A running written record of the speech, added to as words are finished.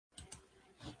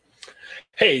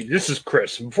Hey, this is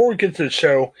Chris. Before we get to the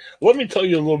show, let me tell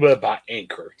you a little bit about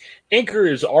Anchor. Anchor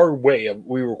is our way of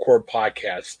we record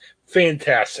podcasts.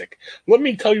 Fantastic. Let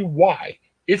me tell you why.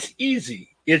 It's easy.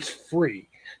 It's free.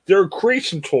 There are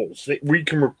creation tools that where you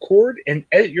can record and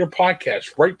edit your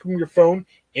podcast right from your phone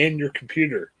and your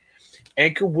computer.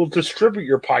 Anchor will distribute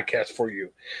your podcast for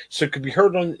you, so it can be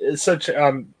heard on such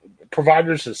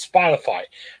providers as Spotify,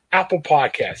 Apple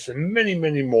Podcasts, and many,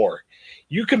 many more.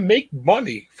 You can make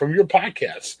money from your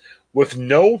podcast with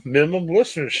no minimum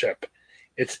listenership.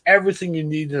 It's everything you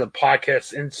need in a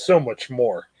podcast and so much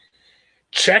more.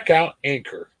 Check out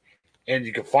Anchor, and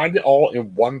you can find it all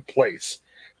in one place.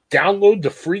 Download the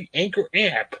free Anchor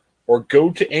app or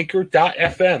go to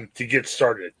anchor.fm to get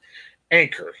started.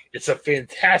 Anchor, it's a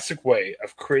fantastic way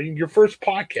of creating your first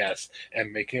podcast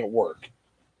and making it work.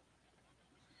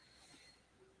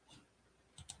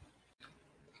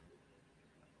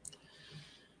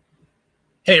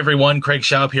 Hey everyone, Craig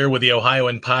Schaub here with the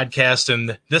Ohioan Podcast,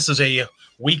 and this is a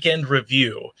weekend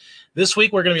review. This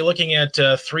week we're going to be looking at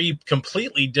three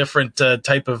completely different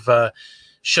type of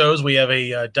shows. We have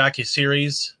a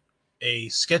docuseries, a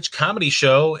sketch comedy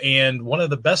show, and one of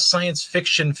the best science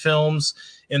fiction films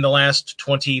in the last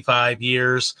 25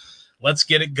 years. Let's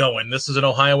get it going. This is an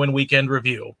Ohioan weekend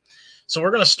review. So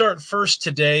we're going to start first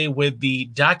today with the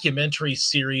documentary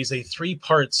series, a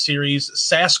three-part series,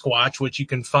 Sasquatch, which you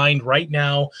can find right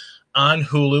now on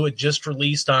Hulu. It just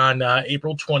released on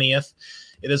April 20th.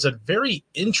 It is a very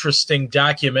interesting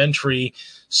documentary,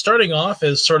 starting off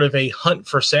as sort of a hunt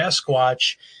for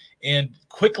Sasquatch, and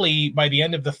quickly, by the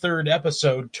end of the third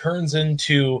episode, turns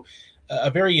into a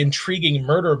very intriguing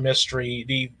murder mystery.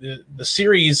 The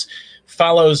series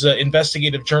follows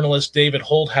investigative journalist David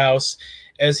Holthouse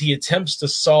as he attempts to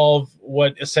solve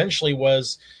what essentially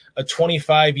was a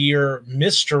 25-year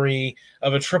mystery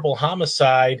of a triple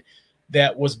homicide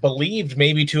that was believed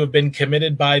maybe to have been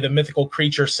committed by the mythical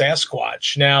creature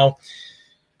Sasquatch. Now,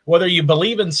 whether you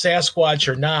believe in Sasquatch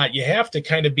or not, you have to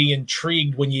kind of be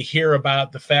intrigued when you hear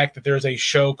about the fact that there's a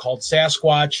show called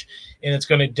Sasquatch, and it's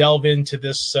going to delve into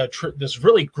this this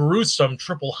really gruesome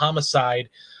triple homicide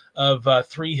of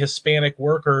three Hispanic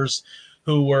workers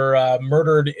who were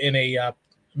murdered in a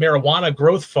marijuana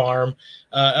growth farm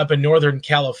up in Northern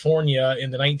California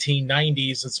in the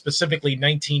 1990s, and specifically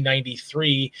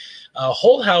 1993.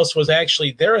 Holthouse was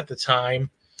actually there at the time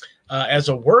as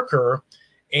a worker,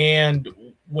 and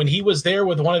when he was there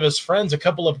with one of his friends, a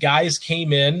couple of guys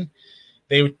came in.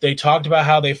 They talked about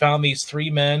how they found these three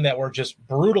men that were just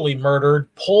brutally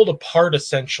murdered, pulled apart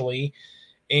essentially,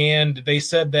 and they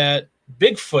said that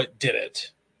Bigfoot did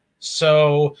it.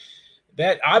 So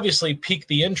that obviously piqued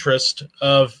the interest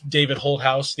of David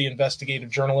Holthouse, the investigative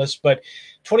journalist. But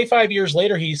 25 years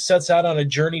later, he sets out on a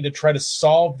journey to try to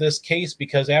solve this case,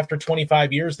 because after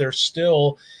 25 years, there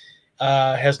still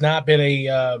has not been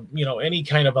any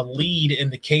kind of a lead in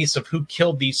the case of who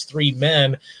killed these three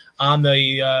men on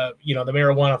the the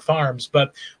marijuana farms.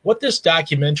 But what this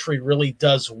documentary really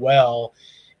does well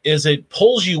is it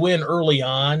pulls you in early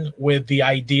on with the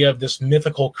idea of this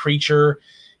mythical creature,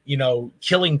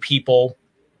 killing people.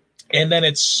 And then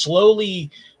it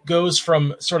slowly goes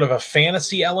from sort of a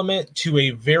fantasy element to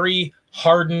a very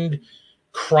hardened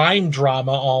crime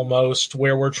drama almost,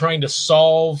 where we're trying to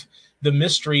solve the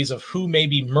mysteries of who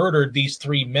maybe murdered these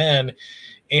three men.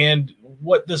 And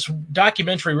what this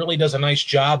documentary really does a nice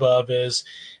job of is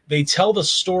they tell the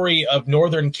story of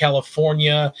Northern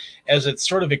California as it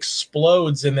sort of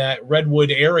explodes in that Redwood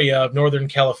area of Northern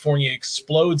California,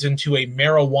 explodes into a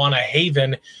marijuana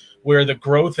haven where the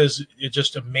growth is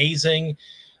just amazing,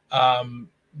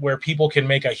 where people can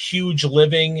make a huge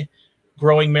living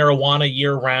growing marijuana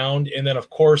year round. And then, of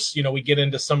course, we get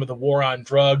into some of the war on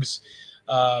drugs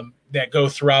that go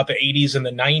throughout the 80s and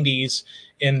the 90s,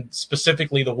 and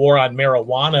specifically the war on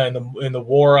marijuana and the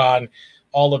war on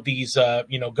all of these,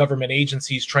 government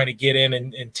agencies trying to get in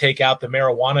and take out the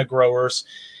marijuana growers.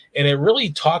 And it really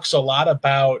talks a lot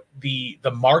about the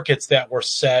markets that were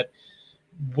set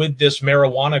with this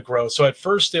marijuana growth. So at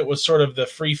first it was sort of the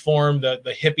free form,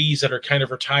 the hippies that are kind of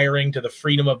retiring to the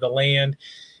freedom of the land.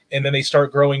 And then they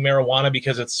start growing marijuana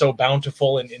because it's so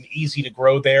bountiful and easy to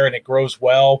grow there, and it grows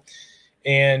well.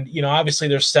 And, obviously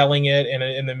they're selling it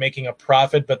and they're making a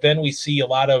profit. But then we see a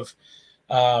lot of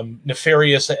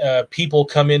nefarious people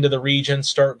come into the region,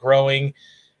 start growing.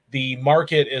 The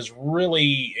market is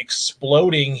really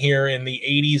exploding here in the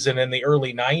 80s and in the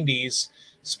early 90s,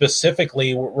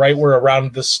 specifically right where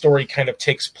around this story kind of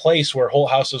takes place, where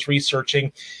Holthouse is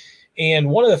researching. And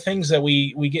one of the things that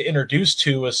we get introduced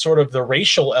to is sort of the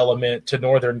racial element to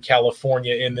Northern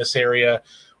California in this area,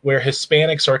 where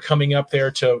Hispanics are coming up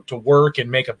there to work and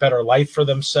make a better life for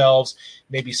themselves,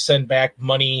 maybe send back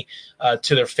money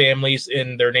to their families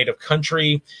in their native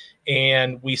country.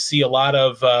 And we see a lot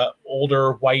of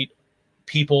older white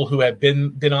people who have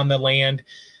been on the land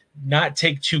not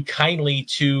take too kindly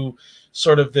to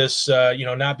sort of this,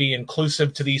 not be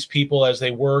inclusive to these people as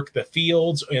they work the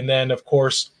fields. And then, of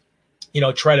course,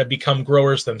 try to become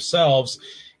growers themselves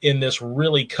in this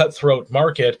really cutthroat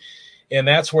market. And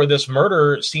that's where this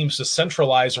murder seems to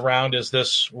centralize around, is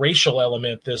this racial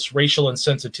element, this racial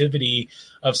insensitivity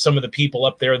of some of the people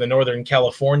up there in the Northern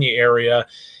California area.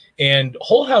 And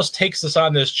Holdhouse takes us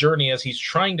on this journey as he's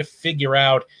trying to figure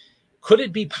out, could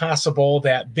it be possible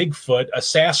that Bigfoot, a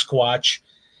Sasquatch,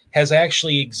 has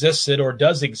actually existed or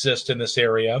does exist in this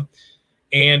area?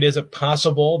 And is it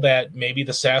possible that maybe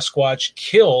the Sasquatch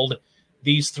killed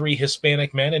these 3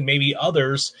 Hispanic men and maybe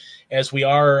others, as we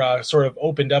are sort of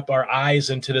opened up our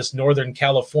eyes into this Northern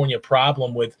California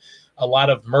problem with a lot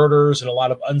of murders and a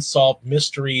lot of unsolved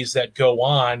mysteries that go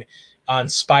on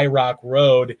Spy Rock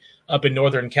Road up in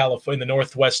Northern California, in the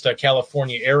Northwest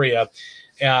California area.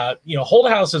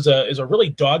 Holdhouse is a really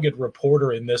dogged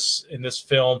reporter in this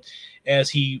film, as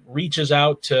he reaches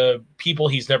out to people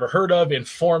he's never heard of,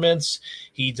 informants.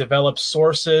 He develops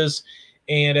sources.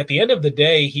 And at the end of the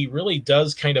day, he really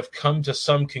does kind of come to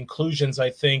some conclusions, I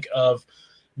think, of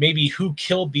maybe who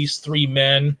killed these 3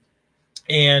 men.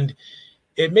 And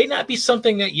it may not be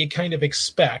something that you kind of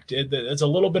expect. It's a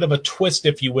little bit of a twist,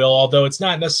 if you will, although it's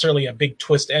not necessarily a big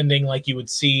twist ending like you would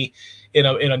see in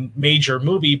a major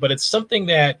movie, but it's something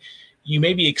that you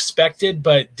maybe expected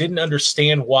but didn't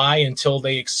understand why until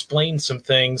they explained some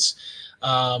things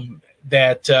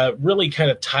that really kind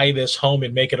of tie this home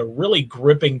and make it a really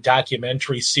gripping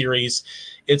documentary series.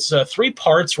 It's 3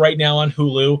 parts right now on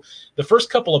Hulu. The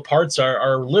first couple of parts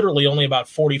are literally only about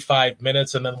 45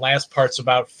 minutes, and then last part's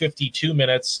about 52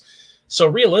 minutes. So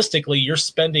realistically, you're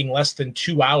spending less than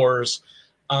 2 hours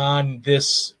on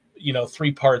this,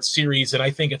 3-part series, and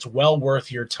I think it's well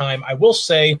worth your time. I will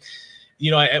say,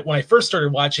 when I first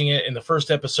started watching it and the first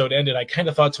episode ended, I kind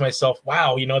of thought to myself,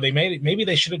 wow, maybe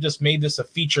they should have just made this a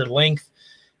feature length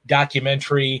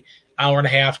documentary, hour and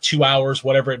a half, 2 hours,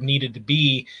 whatever it needed to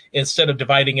be, instead of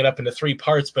dividing it up into 3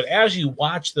 parts. But as you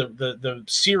watch the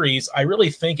series, I really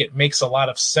think it makes a lot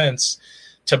of sense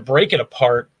to break it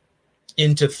apart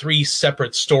into 3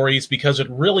 separate stories, because it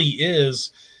really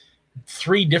is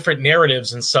 3 different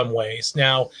narratives in some ways.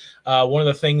 Now, one of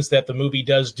the things that the movie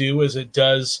does do is it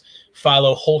does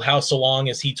follow Holdhouse along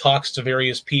as he talks to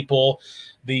various people.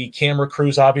 The camera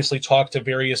crews obviously talk to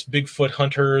various Bigfoot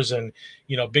hunters and,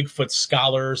 Bigfoot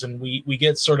scholars. And we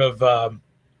get sort of,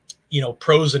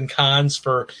 pros and cons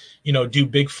for, do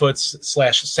Bigfoots /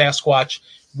 Sasquatch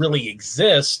really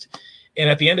exist? And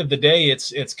at the end of the day,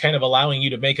 it's kind of allowing you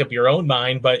to make up your own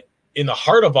mind. But in the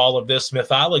heart of all of this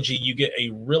mythology, you get a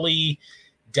really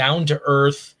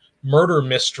down-to-earth murder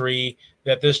mystery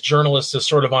that this journalist is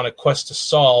sort of on a quest to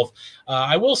solve.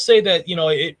 I will say that,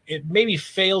 it maybe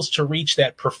fails to reach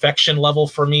that perfection level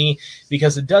for me,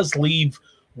 because it does leave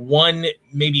one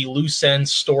maybe loose end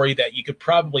story that you could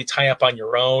probably tie up on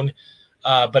your own.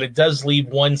 But it does leave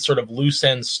one sort of loose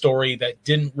end story that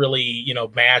didn't really,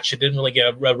 match. It didn't really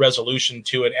get a resolution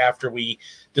to it after we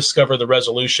discover the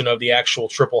resolution of the actual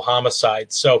triple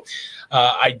homicide. So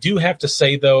I do have to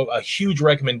say, though, a huge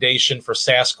recommendation for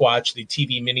Sasquatch, the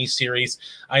TV miniseries.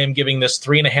 I am giving this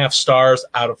 3.5 stars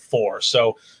out of 4.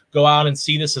 So go out and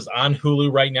see this. Is on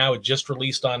Hulu right now. It just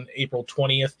released on April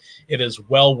 20th. It is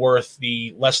well worth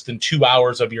the less than 2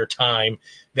 hours of your time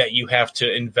that you have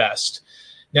to invest.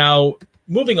 Now,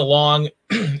 moving along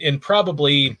in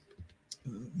probably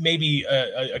maybe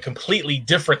a completely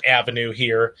different avenue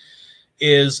here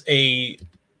is a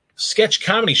sketch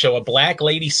comedy show, a Black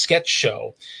Lady sketch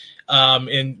show.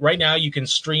 And right now you can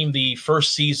stream the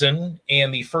first season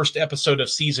and the first episode of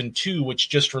season 2, which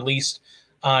just released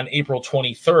on April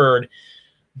 23rd.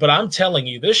 But I'm telling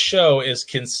you, this show is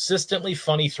consistently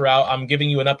funny throughout. I'm giving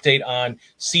you an update on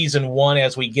season 1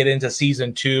 as we get into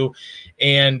season 2.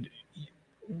 And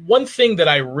one thing that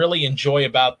I really enjoy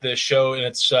about this show, and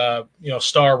it's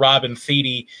star Robin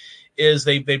Thede, is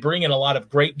they bring in a lot of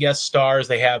great guest stars.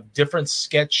 They have different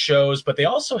sketch shows, but they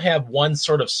also have one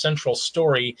sort of central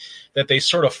story that they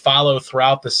sort of follow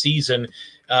throughout the season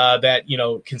that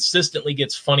consistently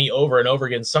gets funny over and over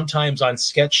again. Sometimes on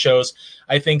sketch shows,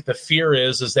 I think the fear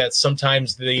is that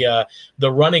sometimes the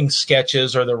running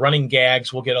sketches or the running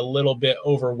gags will get a little bit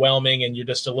overwhelming and you're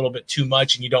just a little bit too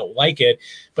much and you don't like it.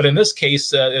 But in this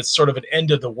case, it's sort of an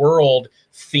end of the world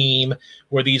theme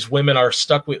where these women are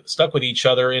stuck with each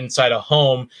other inside a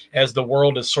home as the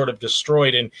world is sort of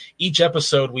destroyed. And each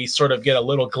episode we sort of get a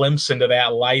little glimpse into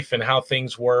that life and how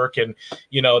things work, and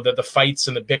the fights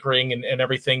and the bickering and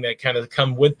everything that kind of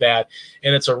come with that.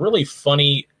 And it's a really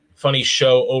funny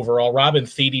show overall. Robin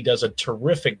Thede does a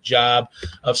terrific job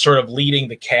of sort of leading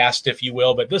the cast, if you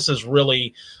will, but this is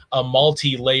really a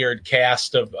multi-layered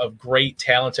cast of great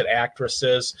talented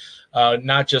actresses,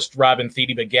 not just Robin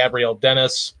Thede, but Gabrielle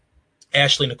Dennis,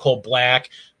 Ashley Nicole Black,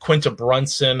 Quinta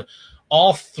Brunson.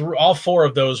 All four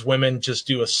of those women just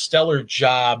do a stellar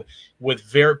job with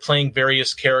playing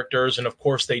various characters. And of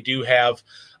course they do have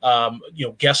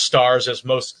guest stars, as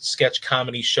most sketch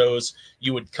comedy shows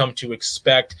you would come to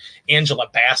expect. Angela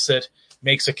Bassett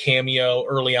makes a cameo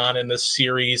early on in this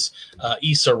series.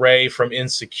 Issa Rae from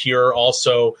Insecure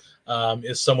also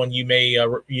is someone you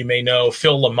may know.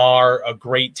 Phil Lamar, a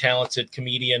great talented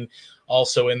comedian,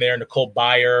 also in there. Nicole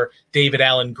Byer, David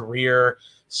Alan Grier.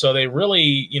 So they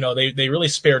really, they really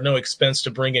spared no expense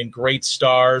to bring in great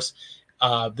stars.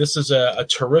 This is a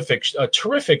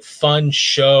terrific, fun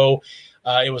show.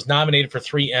 It was nominated for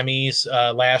 3 Emmys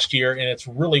last year, and it's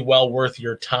really well worth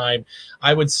your time.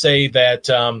 I would say that,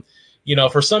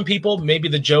 for some people, maybe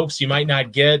the jokes you might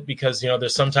not get because,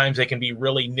 there's sometimes they can be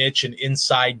really niche and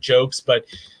inside jokes. But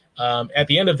at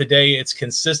the end of the day, it's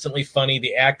consistently funny.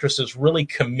 The actresses really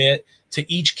commit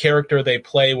to each character they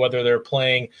play, whether they're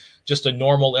playing just a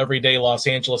normal, everyday Los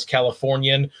Angeles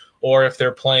Californian, or if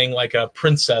they're playing like a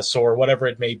princess or whatever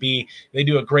it may be. They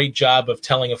do a great job of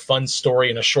telling a fun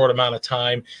story in a short amount of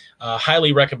time.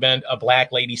 Highly recommend A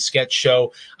Black Lady Sketch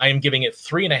Show. I am giving it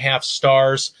 3.5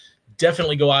 stars.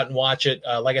 Definitely go out and watch it.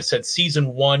 Like I said,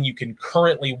 season 1 you can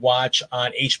currently watch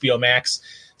on HBO Max.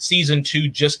 Season 2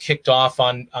 just kicked off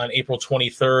on April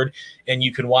 23rd, and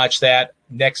you can watch that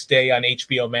next day on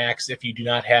HBO Max if you do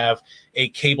not have a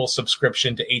cable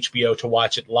subscription to HBO to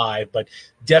watch it live. But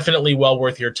definitely well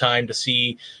worth your time to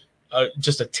see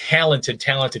just a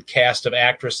talented cast of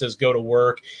actresses go to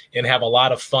work and have a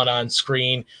lot of fun on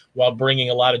screen while bringing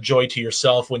a lot of joy to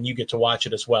yourself when you get to watch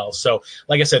it as well. So,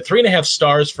 like I said, 3.5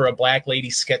 stars for A Black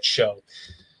Lady Sketch Show.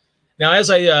 Now,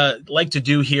 as I like to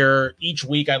do here each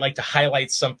week, I like to highlight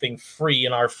something free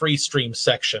in our free stream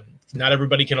section. Not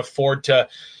everybody can afford to,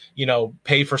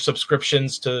 pay for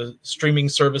subscriptions to streaming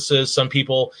services. Some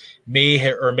people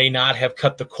may or may not have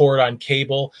cut the cord on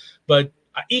cable. But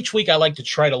each week I like to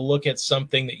try to look at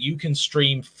something that you can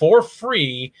stream for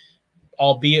free,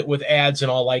 albeit with ads in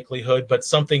all likelihood, but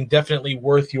something definitely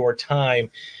worth your time.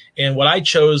 And what I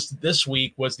chose this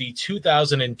week was the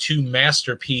 2002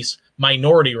 masterpiece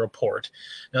Minority Report.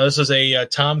 Now, this is a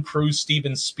Tom Cruise,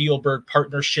 Steven Spielberg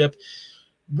partnership.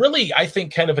 Really, I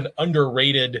think kind of an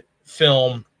underrated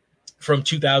film from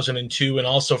 2002 and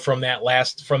also from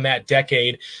that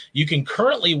decade. You can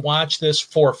currently watch this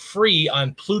for free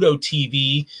on Pluto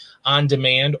TV on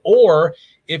demand, or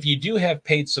if you do have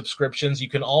paid subscriptions, you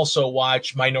can also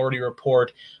watch Minority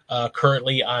Report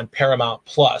currently on Paramount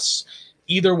Plus.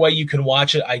 Either way you can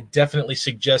watch it. I definitely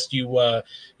suggest you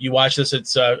watch this.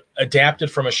 It's adapted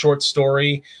from a short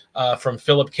story from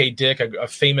Philip K. Dick, a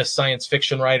famous science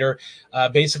fiction writer.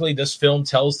 Basically, this film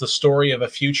tells the story of a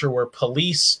future where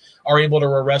police are able to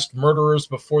arrest murderers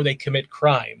before they commit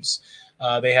crimes.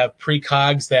 They have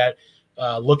precogs that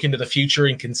look into the future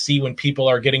and can see when people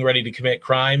are getting ready to commit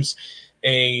crimes.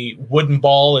 A wooden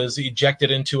ball is ejected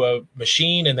into a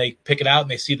machine, and they pick it out and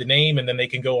they see the name, and then they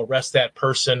can go arrest that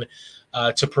person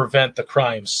to prevent the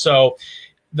crimes. So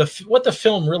what the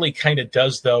film really kind of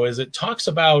does, though, is it talks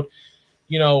about,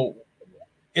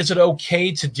 is it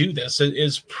okay to do this?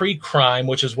 Is pre-crime,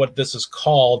 which is what this is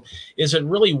called, is it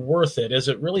really worth it? Is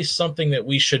it really something that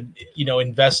we should,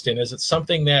 invest in? Is it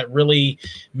something that really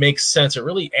makes sense? It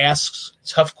really asks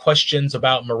tough questions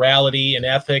about morality and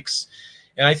ethics.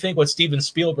 And I think what Steven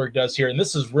Spielberg does here, and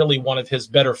this is really one of his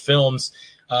better films,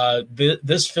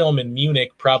 this film in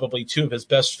Munich, probably 2 of his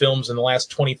best films in the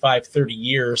last 25, 30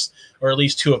 years, or at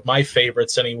least 2 of my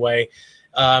favorites anyway.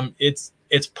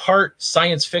 It's part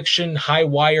science fiction, high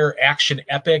wire action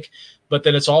epic, but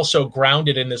then it's also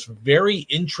grounded in this very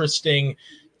interesting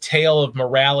tale of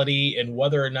morality and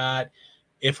whether or not,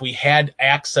 if we had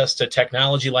access to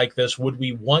technology like this, would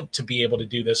we want to be able to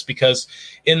do this? Because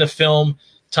in the film,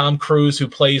 Tom Cruise, who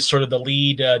plays sort of the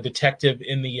lead detective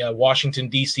in the Washington,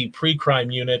 D.C.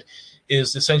 pre-crime unit,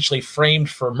 is essentially framed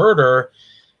for murder.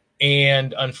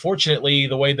 And unfortunately,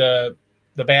 the way the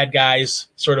bad guys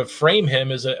sort of frame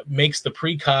him is it makes the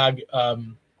precog,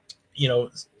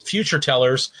 future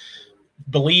tellers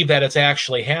believe that it's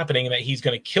actually happening and that he's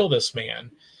going to kill this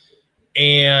man.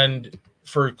 And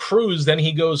for Cruise, then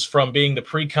he goes from being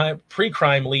the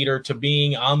pre-crime leader to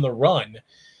being on the run.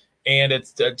 And it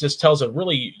just tells a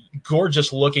really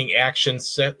gorgeous looking action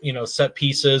set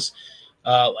pieces.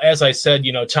 As I said,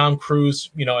 Tom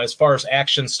Cruise, as far as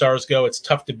action stars go, it's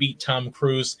tough to beat Tom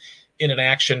Cruise in an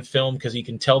action film because he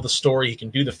can tell the story, he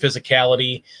can do the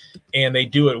physicality, and they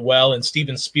do it well. And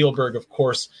Steven Spielberg, of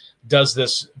course, does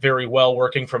this very well,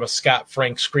 working from a Scott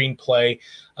Frank screenplay.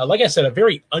 Like I said, a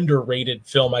very underrated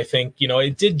film, I think.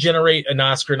 It did generate an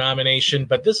Oscar nomination,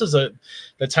 but this is the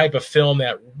type of film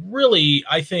that really,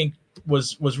 I think,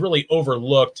 was really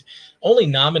overlooked. Only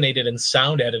nominated in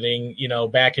sound editing,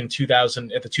 back in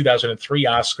 2000 at the 2003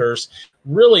 Oscars.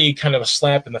 Really kind of a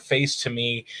slap in the face to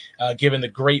me, given the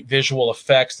great visual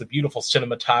effects, the beautiful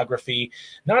cinematography,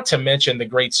 not to mention the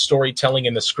great storytelling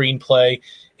in the screenplay.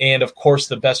 And of course,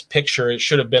 the Best Picture. It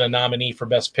should have been a nominee for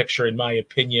Best Picture, in my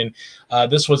opinion.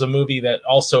 This was a movie that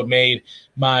also made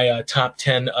my top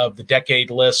 10 of the decade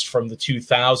list from the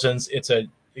 2000s. It's a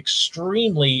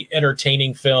extremely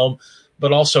entertaining film,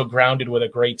 but also grounded with a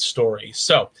great story.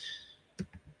 So,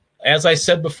 as I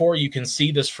said before, you can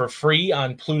see this for free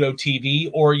on Pluto TV,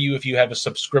 or if you have a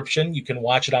subscription, you can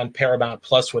watch it on Paramount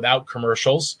Plus without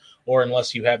commercials, or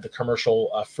unless you have the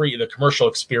commercial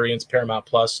experience, Paramount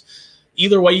Plus.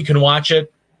 Either way, you can watch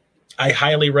it. I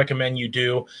highly recommend you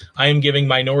do. I am giving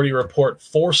Minority Report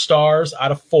 4 stars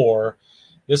out of 4.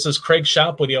 This is Craig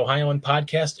Shoup with the Ohioan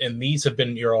Podcast, and these have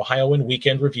been your Ohioan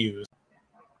Weekend Reviews.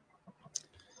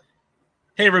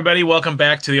 Hey, everybody. Welcome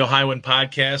back to the Ohioan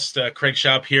Podcast. Craig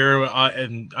Shoup here,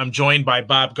 and I'm joined by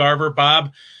Bob Garver.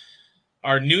 Bob,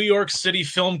 our New York City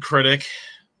film critic.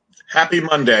 Happy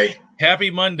Monday. Happy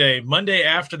Monday. Monday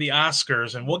after the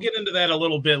Oscars, and we'll get into that a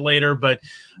little bit later, but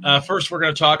first we're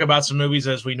going to talk about some movies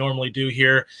as we normally do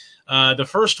here. The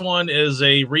first one is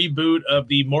a reboot of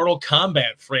the Mortal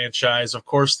Kombat franchise. Of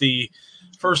course, the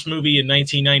first movie in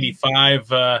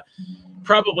 1995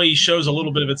 probably shows a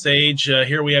little bit of its age.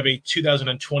 Here we have a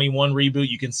 2021 reboot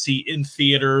you can see in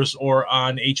theaters or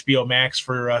on HBO Max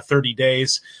for 30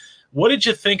 days. What did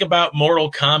you think about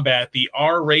Mortal Kombat, the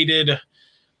R-rated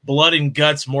blood and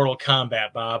guts Mortal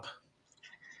Kombat, Bob?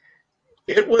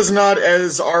 It was not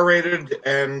as R-rated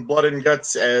and blood and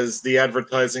guts as the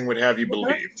advertising would have you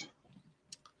believe.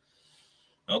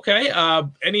 Okay.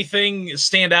 Anything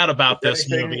stand out about this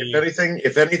movie? If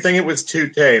anything, it was too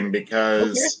tame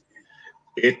because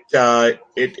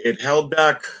it held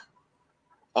back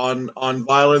on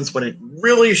violence when it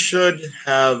really should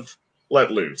have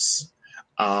let loose.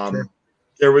 Sure.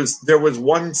 There was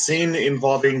one scene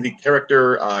involving the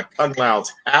character Kung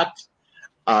Lao's hat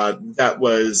that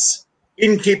was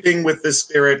in keeping with the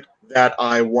spirit that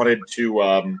I wanted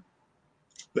the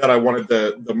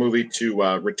movie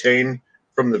to retain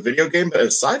from the video game. But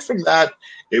aside from that,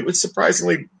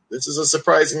 this is a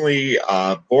surprisingly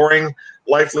boring,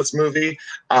 lifeless movie.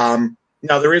 Now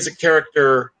there is a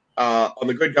character on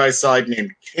the good guy side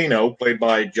named Kano, played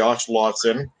by Josh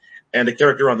Lawson, and a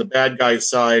character on the bad guy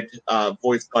side,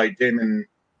 voiced by Damon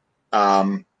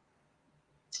Harriman,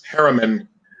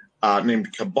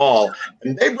 named Cabal,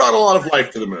 and they brought a lot of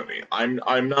life to the movie. I'm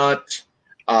not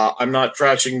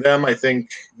trashing them. I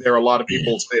think they're a lot of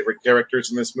people's favorite characters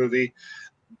in this movie,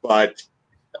 but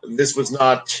this was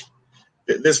not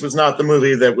the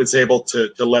movie that was able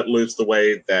to let loose the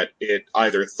way that it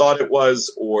either thought it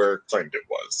was or claimed it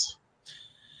was.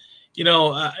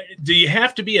 Do you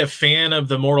have to be a fan of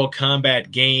the Mortal Kombat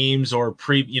games or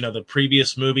the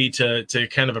previous movie to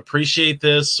kind of appreciate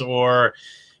this, or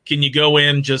can you go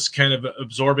in just kind of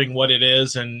absorbing what it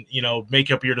is and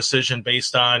make up your decision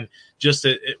based on just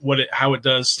how it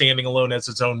does standing alone as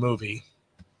its own movie?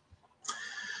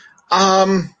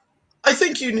 I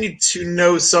think you need to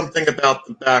know something about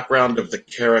the background of the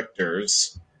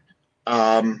characters.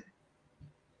 You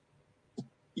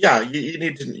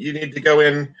need to go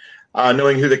in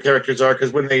knowing who the characters are,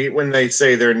 because when they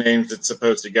say their names, it's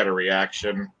supposed to get a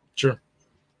reaction. Sure.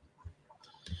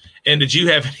 And did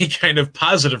you have any kind of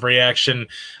positive reaction?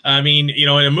 I mean, in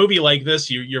a movie like this,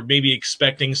 you're maybe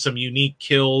expecting some unique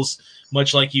kills,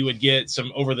 much like you would get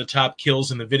some over-the-top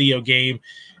kills in the video game.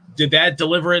 Did that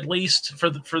deliver at least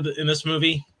in this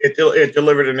movie? It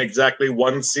delivered in exactly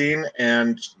one scene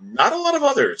and not a lot of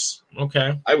others.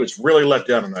 Okay. I was really let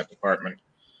down in that department.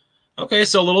 Okay,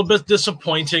 so a little bit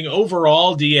disappointing.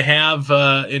 Overall, do you have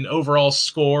an overall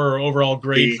score or overall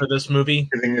grade for this movie?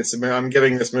 I'm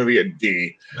giving this movie a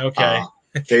D. Okay.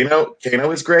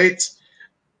 Kano is great.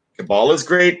 Cabal is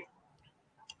great.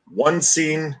 One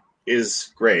scene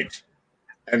is great.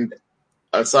 And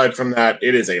aside from that,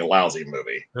 it is a lousy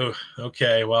movie. Ooh,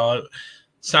 okay, well,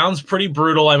 Sounds pretty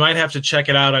brutal. I might have to check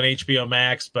it out on HBO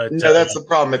Max, but No, that's the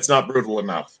problem. It's not brutal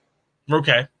enough.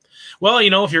 okay. Well,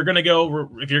 if you're gonna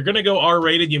go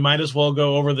R-rated, you might as well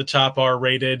go over the top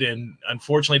R-rated, and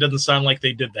unfortunately, it doesn't sound like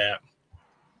they did that.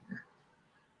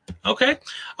 Okay.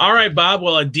 All right, Bob.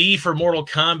 Well, a D for Mortal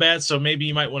Kombat, so maybe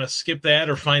you might want to skip that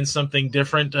or find something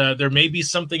different. There may be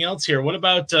something else here. What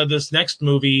about this next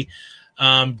movie,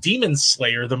 Demon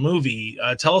Slayer, the movie?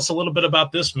 Tell us a little bit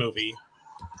about this movie.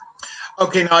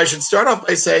 Okay, now I should start off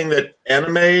by saying that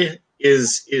anime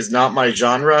is not my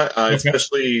genre,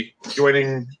 especially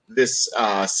joining this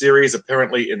series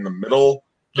apparently in the middle.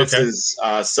 This is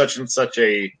such and such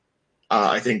a,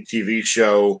 I think, TV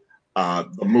show,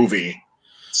 the movie.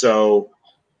 So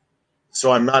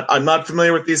I'm not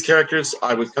familiar with these characters.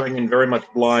 I was coming in very much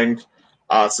blind,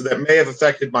 so that may have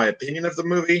affected my opinion of the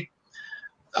movie.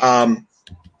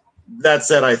 That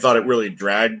said, I thought it really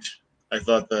dragged. I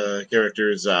thought the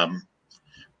characters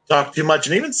talked too much,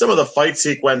 and even some of the fight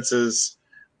sequences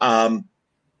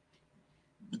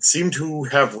seemed to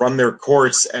have run their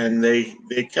course, and they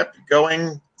kept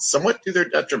going somewhat to their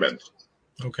detriment.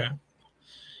 Okay.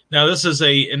 Now, this is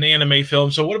an anime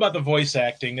film, so what about the voice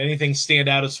acting? Anything stand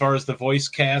out as far as the voice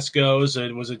cast goes?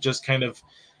 Was it just kind of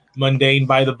mundane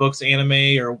by the books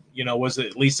anime, or was it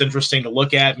at least interesting to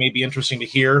look at, maybe interesting to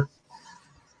hear?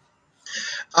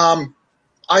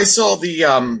 I saw the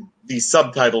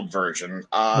subtitled version.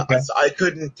 I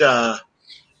couldn't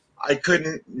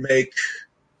make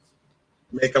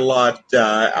a lot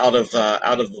out of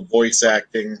the voice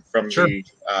acting from the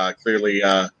clearly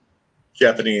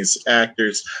Japanese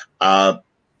actors. But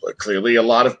clearly, a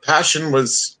lot of passion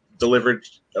was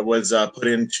put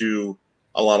into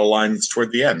a lot of lines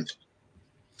toward the end.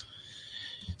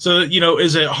 So,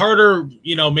 is it harder,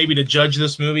 maybe to judge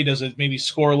this movie? Does it maybe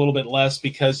score a little bit less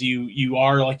because you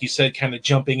are, like you said, kind of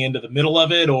jumping into the middle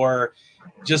of it, or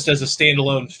just as a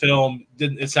standalone film,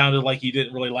 it sounded like you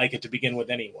didn't really like it to begin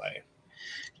with anyway?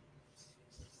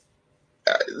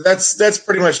 That's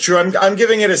pretty much true. I'm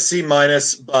giving it a C-,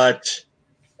 but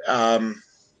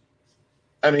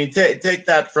take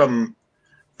that from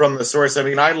the source. I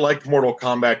mean, I liked Mortal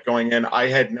Kombat going in. I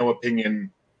had no opinion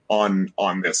on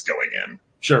this going in.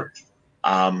 Sure.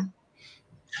 I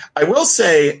will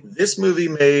say this movie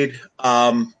made.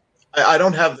 I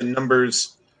don't have the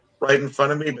numbers right in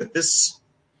front of me, but this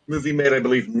movie made, I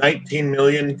believe, 19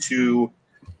 million to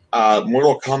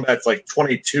Mortal Kombat's like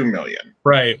 22 million.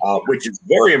 Right. Which is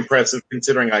very impressive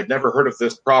considering I'd never heard of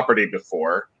this property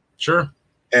before. Sure.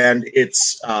 And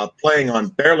it's playing on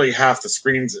barely half the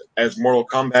screens as Mortal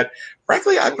Kombat.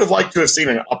 Frankly, I would have liked to have seen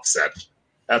an upset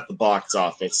at the box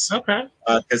office. Okay.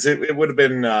 Because it would have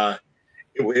been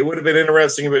it would have been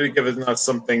interesting. It would have given us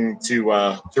something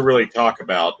to really talk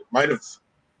about. It might have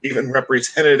even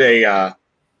represented a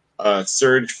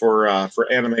surge for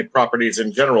anime properties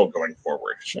in general going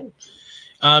forward. Sure.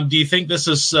 Do you think this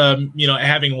is,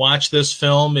 having watched this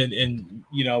film and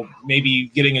maybe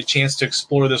getting a chance to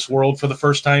explore this world for the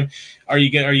first time, are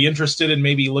you interested in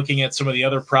maybe looking at some of the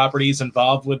other properties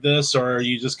involved with this, or are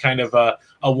you just kind of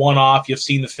a one-off? You've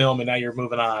seen the film and now you're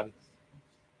moving on.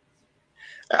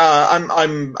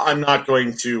 I'm not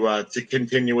going to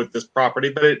continue with this property,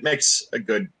 but it makes a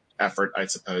good effort, I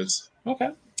suppose.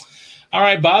 Okay. All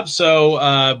right, Bob.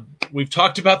 So we've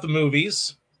talked about the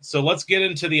movies. So let's get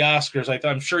into the Oscars.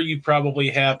 I'm sure you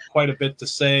probably have quite a bit to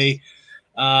say.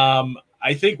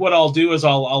 I think what I'll do is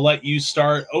I'll let you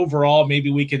start. Overall,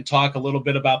 maybe we can talk a little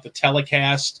bit about the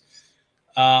telecast,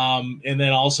 and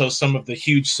then also some of the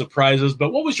huge surprises.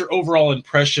 But what was your overall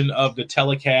impression of the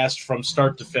telecast from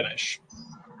start to finish?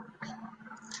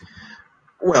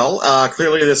 Well,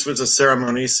 clearly this was a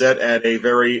ceremony set at a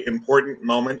very important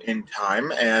moment in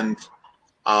time, and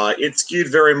it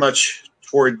skewed very much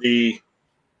toward the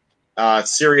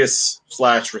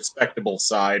serious/respectable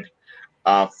side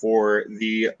for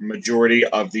the majority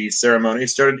of the ceremony. It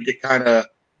started to get kind of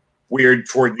weird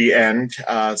toward the end,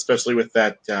 especially with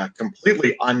that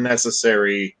completely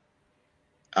unnecessary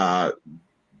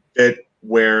bit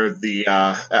where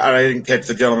I didn't catch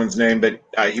the gentleman's name, but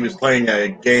he was playing a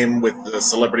game with the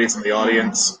celebrities in the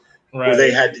audience, right, where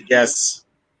they had to guess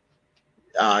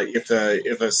if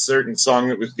a certain song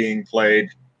that was being played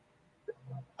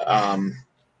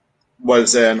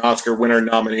was an Oscar winner,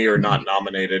 nominee, or not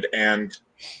nominated. And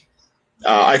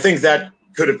I think that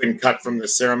could have been cut from the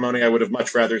ceremony. I would have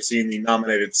much rather seen the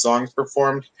nominated songs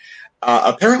performed.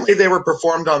 Apparently they were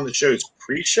performed on the show's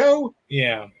pre-show.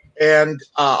 Yeah. And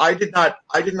I did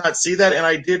not see that. And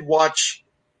I did watch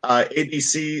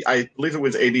ABC, I believe it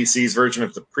was ABC's version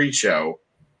of the pre-show.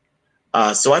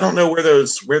 So I don't know where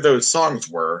those songs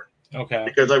were. Okay.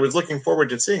 because I was looking forward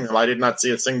to seeing them. I did not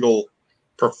see a single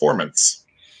performance.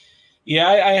 Yeah,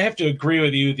 I have to agree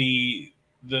with you.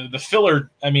 The filler,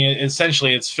 I mean,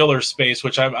 essentially it's filler space,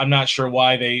 which I'm not sure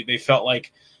why they felt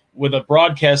like with a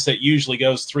broadcast that usually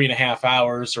goes 3.5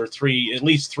 hours or at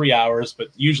least 3 hours, but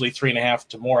usually 3.5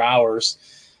 to more hours.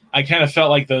 I kind of felt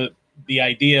like the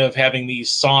idea of having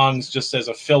these songs just as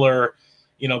a filler,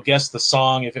 guess the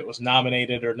song if it was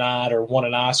nominated or not or won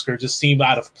an Oscar just seemed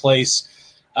out of place.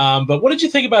 But what did you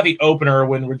think about the opener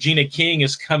when Regina King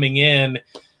is coming in?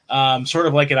 Sort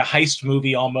of like in a heist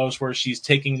movie almost, where she's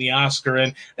taking the Oscar.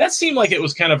 And that seemed like it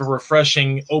was kind of a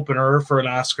refreshing opener for an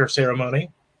Oscar ceremony.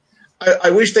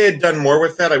 I wish they had done more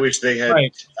with that. I wish they had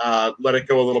Right. let it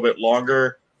go a little bit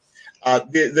longer.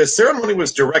 The ceremony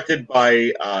was directed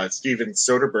by Steven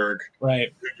Soderbergh,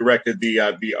 Right. who directed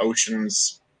the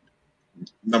Ocean's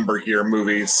Number Here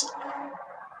movies.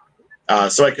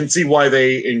 So I can see why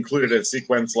they included a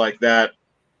sequence like that,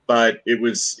 but it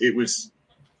was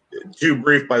too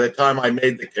brief. By the time I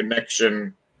made the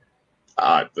connection,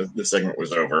 the segment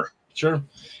was over. Sure.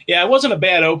 Yeah, it wasn't a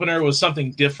bad opener. It was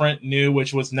something different, new,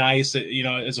 which was nice,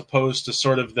 as opposed to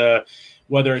sort of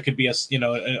whether it could be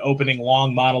an opening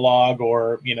long monologue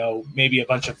or, maybe a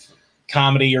bunch of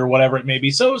comedy or whatever it may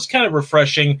be. So it was kind of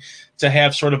refreshing to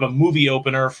have sort of a movie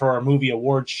opener for a movie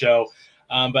awards show.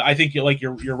 But I think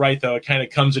you're right, though. It kind of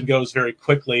comes and goes very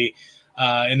quickly,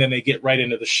 and then they get right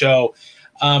into the show.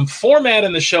 Format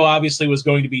in the show obviously was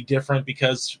going to be different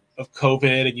because of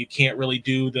COVID, and you can't really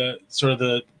do the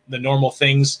normal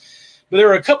things. But there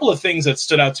were a couple of things that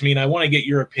stood out to me, and I want to get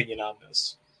your opinion on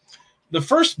this. The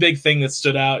first big thing that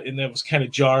stood out and that was kind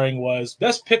of jarring was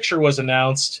Best Picture was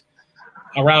announced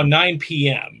around 9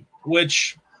 p.m.,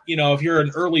 which, if you're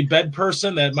an early bed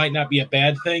person, that might not be a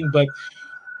bad thing, Best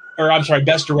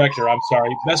Director.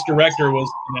 Best Director was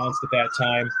announced at that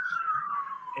time.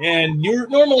 And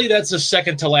normally that's the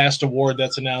second to last award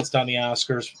that's announced on the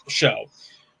Oscars show.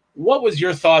 What was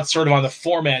your thoughts sort of on the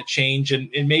format change? And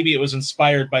maybe it was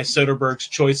inspired by Soderbergh's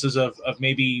choices of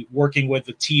maybe working with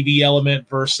the TV element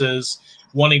versus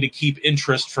wanting to keep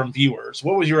interest from viewers.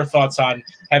 What was your thoughts on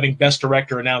having Best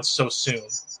Director announced so soon?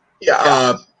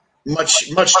 Yeah,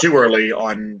 much too early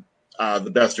on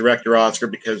the Best Director Oscar,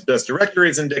 because Best Director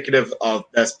is indicative of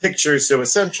Best Picture. So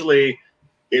essentially,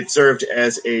 it served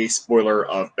as a spoiler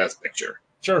of Best Picture.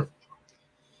 Sure.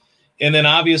 And then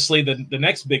obviously the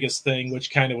next biggest thing,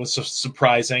 which kind of was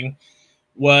surprising,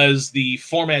 was the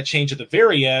format change at the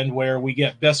very end, where we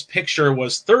get Best Picture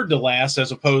was third to last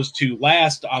as opposed to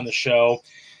last on the show.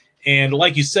 And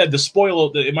like you said,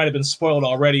 it might have been spoiled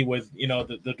already with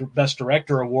the Best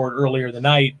Director award earlier the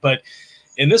night, but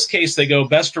in this case they go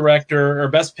Best Director or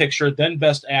Best Picture, then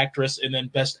Best Actress, and then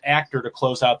Best Actor to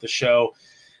close out the show.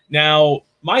 Now,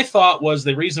 my thought was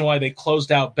the reason why they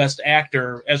closed out Best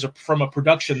Actor from a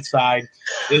production side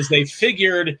is they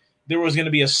figured there was going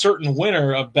to be a certain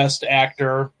winner of Best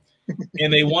Actor,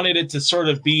 and they wanted it to sort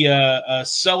of be a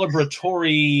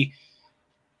celebratory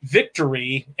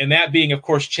victory, and that being, of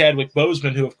course, Chadwick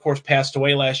Boseman, who, of course, passed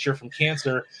away last year from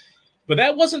cancer. But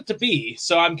that wasn't to be.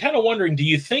 So I'm kind of wondering, do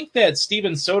you think that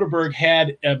Steven Soderbergh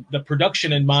had the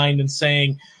production in mind and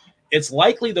saying, it's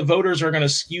likely the voters are going to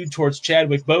skew towards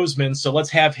Chadwick Boseman, so let's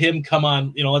have him come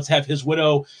on, let's have his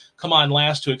widow come on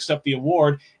last to accept the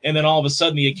award, and then all of a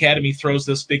sudden the Academy throws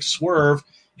this big swerve,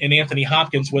 and Anthony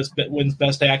Hopkins wins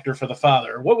Best Actor for The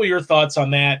Father. What were your thoughts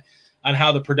on that, on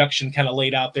how the production kind of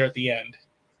laid out there at the end?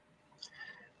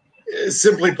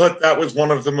 Simply put, that was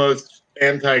one of the most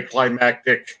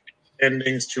anticlimactic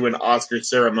endings to an Oscar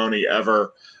ceremony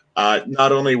ever.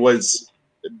 Not only was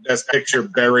Best Picture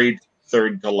buried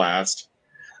third to last,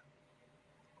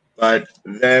 but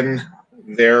then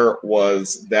there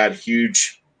was that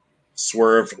huge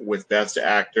swerve with Best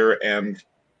Actor, and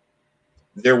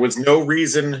there was no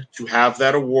reason to have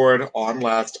that award on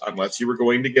last unless you were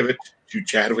going to give it to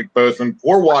Chadwick Boseman.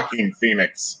 Poor Joaquin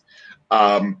Phoenix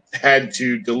had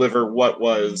to deliver what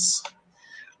was,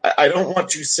 I don't want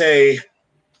to say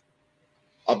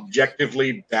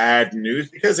objectively bad news,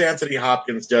 because Anthony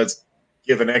Hopkins does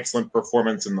give an excellent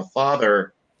performance in The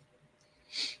Father,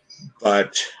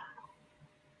 but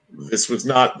this was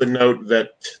not the note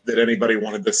that anybody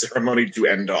wanted the ceremony to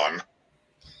end on.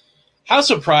 How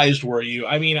surprised were you?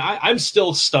 I mean, I'm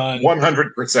still stunned.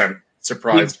 100%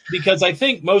 surprised. Because I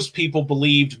think most people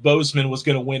believed Boseman was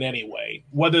going to win anyway.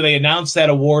 Whether they announced that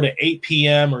award at 8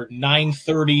 p.m. or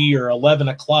 9:30 or 11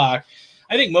 o'clock,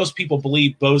 I think most people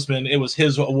believed Boseman, it was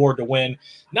his award to win,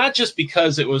 not just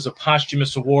because it was a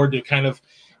posthumous award to kind of,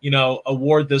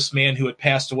 award this man who had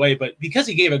passed away, but because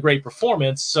he gave a great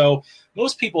performance. So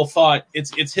most people thought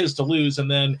it's his to lose. And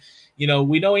then,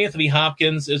 we know Anthony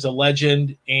Hopkins is a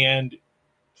legend, and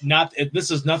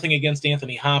this is nothing against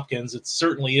Anthony Hopkins. It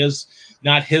certainly is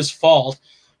not his fault.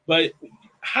 But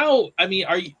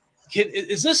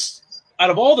is this, out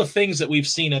of all the things that we've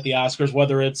seen at the Oscars,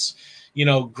 whether it's,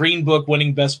 Green Book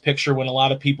winning Best Picture when a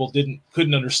lot of people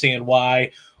couldn't understand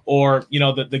why, or,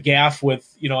 the gaffe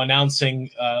with,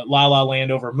 announcing La La Land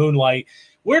over Moonlight,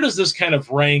 where does this kind of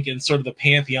rank in sort of the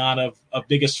pantheon of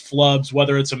biggest flubs,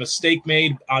 whether it's a mistake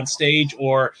made on stage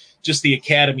or just the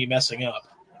Academy messing up?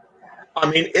 I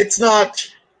mean, it's not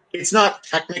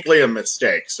technically a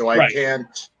mistake, so I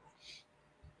can't.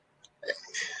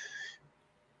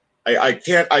 I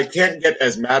can't get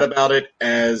as mad about it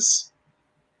as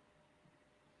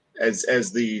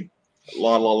the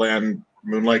La La Land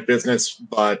Moonlight business,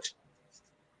 but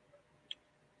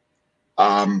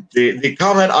the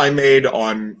comment I made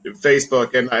on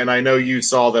Facebook, and I know you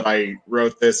saw that I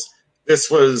wrote this.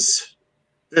 This was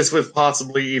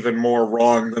possibly even more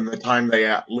wrong than the time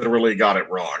they literally got it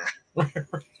wrong.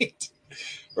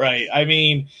 Right. I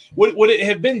mean, would it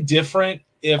have been different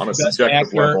if on a Best subjective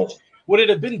Actor? level? Would it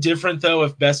have been different though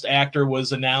if Best Actor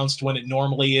was announced when it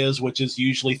normally is, which is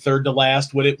usually third to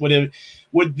last? Would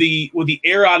the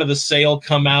air out of the sail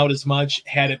come out as much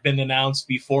had it been announced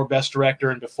before Best Director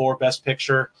and before Best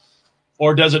Picture,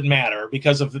 or does it matter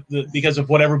because of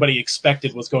what everybody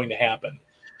expected was going to happen?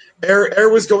 Air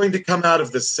was going to come out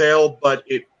of the sail, but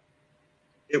it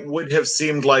would have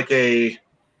seemed like a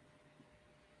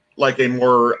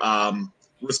more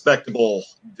respectable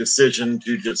decision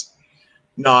to just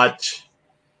not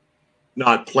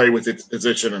play with its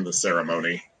position in the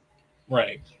ceremony.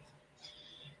 Right.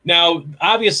 Now,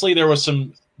 obviously, there was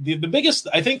the biggest,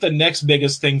 I think the next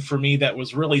biggest thing for me that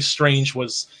was really strange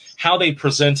was how they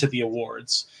presented the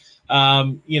awards.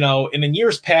 And in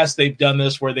years past, they've done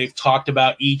this where they've talked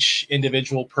about each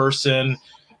individual person,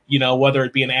 whether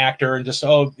it be an actor and just,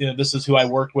 this is who I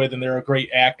worked with and they're a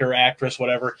great actor, actress,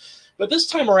 whatever. But this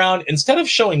time around, instead of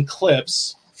showing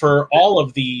clips for all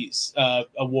of these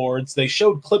awards, they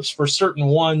showed clips for certain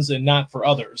ones and not for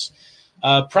others.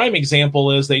 Prime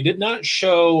example is they did not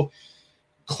show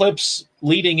clips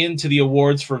leading into the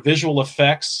awards for visual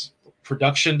effects,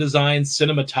 production design,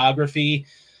 cinematography.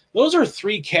 Those are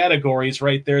three categories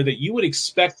right there that you would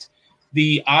expect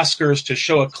the Oscars to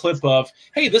show a clip of.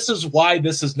 Hey, this is why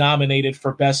this is nominated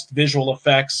for best visual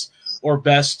effects or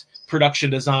best production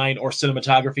design or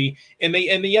cinematography, and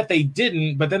yet they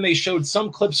didn't. But then they showed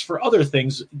some clips for other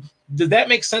things. Did that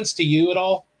make sense to you at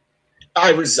all?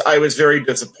 I was very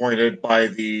disappointed by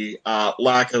the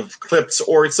lack of clips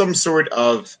or some sort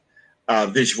of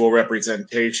visual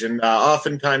representation.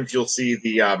 Oftentimes, you'll see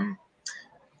the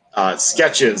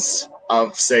sketches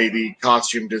of, say, the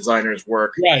costume designer's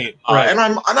work, right. And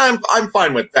I'm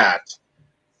fine with that.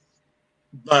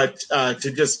 But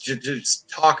to just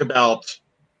talk about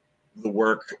the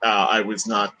work, I was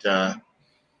not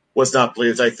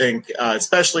pleased. I think,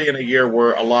 especially in a year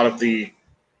where a lot of the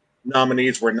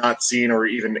nominees were not seen or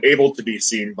even able to be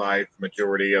seen by the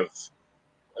majority of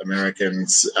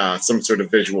Americans, some sort of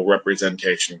visual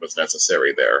representation was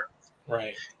necessary there.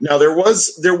 Right. Now, there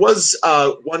was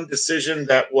one decision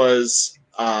that was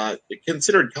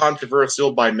considered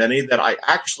controversial by many that I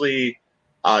actually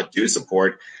do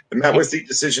support, and that was the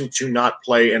decision to not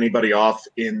play anybody off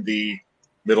in the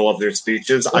middle of their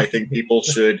speeches. I think people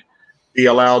should be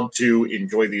allowed to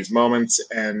enjoy these moments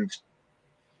and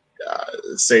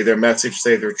say their message,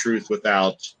 say their truth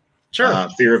without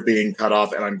fear of being cut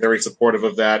off. And I'm very supportive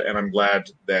of that, and I'm glad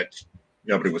that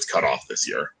nobody was cut off this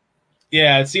year.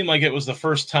 Yeah, it seemed like it was the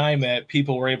first time that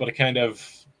people were able to kind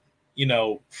of,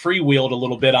 freewheeled a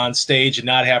little bit on stage and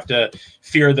not have to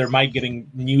fear their mic getting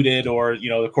muted or,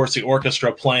 of course, the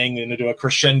orchestra playing into a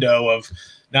crescendo of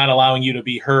not allowing you to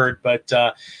be heard. But,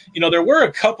 there were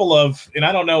a couple of, and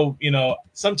I don't know,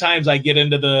 sometimes I get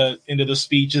into the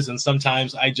speeches and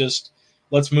sometimes I just,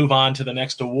 let's move on to the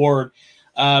next award.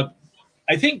 I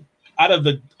think out of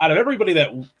everybody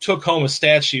that took home a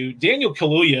statue, Daniel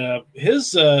Kaluuya,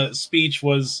 his speech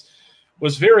was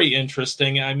very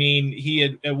interesting. I mean, he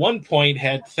had at one point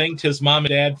had thanked his mom and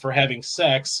dad for having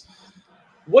sex.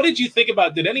 What did you think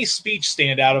about? Did any speech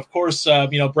stand out? Of course,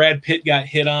 Brad Pitt got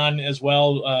hit on as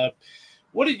well.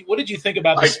 What did you think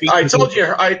about the speech? I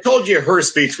told you her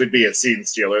speech would be a scene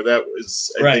stealer. That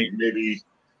was, I think, maybe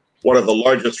one of the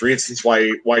largest reasons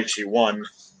why she won,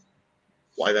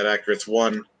 why that actress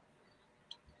won.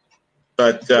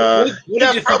 But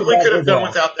probably could have done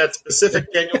without that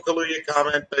specific Daniel Kaluuya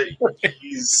comment. But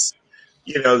he's,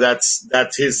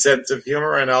 that's his sense of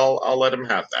humor, and I'll let him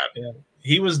have that. Yeah.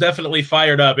 He was definitely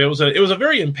fired up. It was a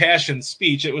very impassioned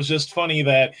speech. It was just funny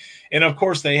that, and of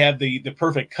course they had the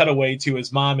perfect cutaway to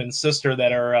his mom and sister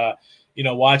that are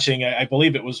watching. I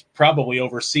believe it was probably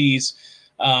overseas,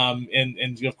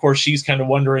 and of course she's kind of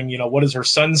wondering what is her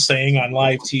son saying on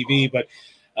live TV. But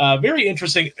very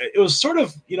interesting. It was sort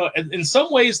of in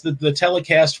some ways the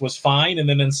telecast was fine, and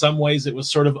then in some ways it was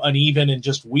sort of uneven and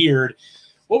just weird.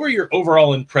 What were your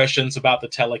overall impressions about the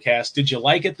telecast? Did you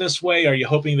like it this way? Are you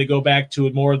hoping to go back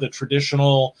to more of the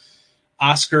traditional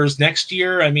Oscars next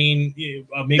year? I mean,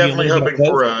 maybe definitely hoping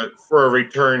for a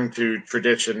return to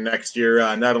tradition next year.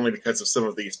 Not only because of some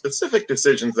of the specific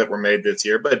decisions that were made this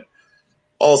year, but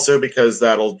also because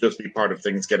that'll just be part of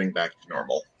things getting back to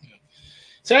normal.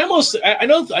 So I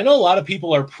know a lot of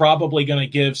people are probably going to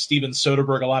give Steven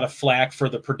Soderbergh a lot of flack for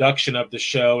the production of the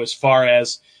show as far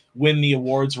as when the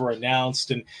awards were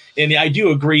announced. And I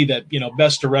do agree that,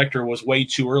 Best Director was way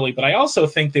too early, but I also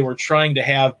think they were trying to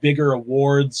have bigger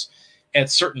awards at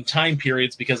certain time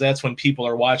periods because that's when people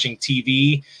are watching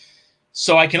TV.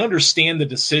 So I can understand the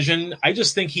decision. I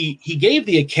just think he gave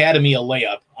the Academy a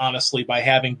layup, honestly, by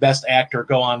having Best Actor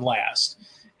go on last.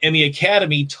 And the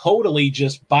Academy totally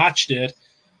just botched it.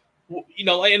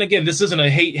 And again, this isn't a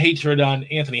hatred on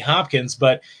Anthony Hopkins,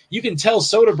 but you can tell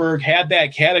Soderbergh had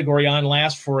that category on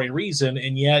last for a reason,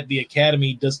 and yet the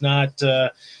Academy does not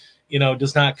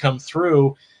come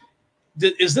through.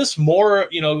 Is this more,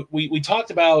 we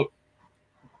talked about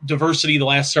diversity the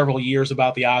last several years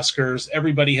about the Oscars.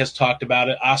 Everybody has talked about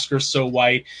it. Oscars so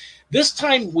white. This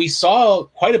time we saw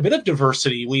quite a bit of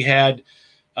diversity. We had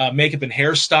makeup and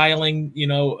hairstyling.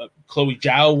 Chloe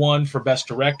Zhao won for Best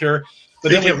Director.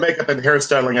 But Speaking of makeup and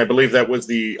hairstyling, I believe that was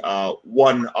the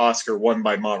one Oscar won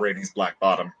by Ma Rainey's Black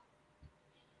Bottom.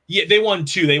 Yeah, they won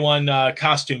two. They won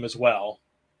costume as well.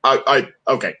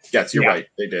 Okay, yes, you're right.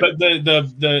 They did. But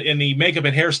the makeup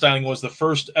and hairstyling was the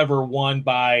first ever won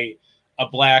by a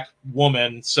Black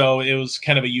woman, so it was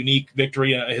kind of a unique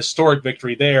victory, a historic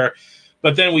victory there.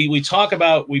 But then we talk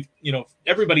about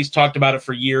everybody's talked about it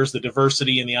for years, the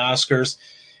diversity in the Oscars,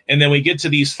 and then we get to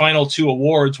these final two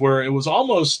awards where it was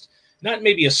almost not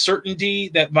maybe a certainty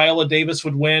that Viola Davis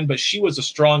would win, but she was a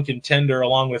strong contender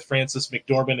along with Frances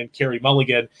McDormand and Carey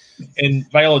Mulligan. And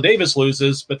Viola Davis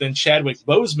loses, but then Chadwick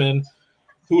Boseman,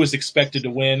 who was expected to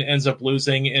win, ends up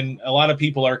losing. And a lot of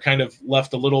people are kind of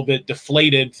left a little bit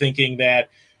deflated thinking that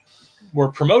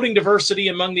we're promoting diversity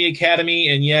among the Academy,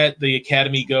 and yet the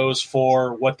Academy goes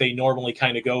for what they normally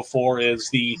kind of go for is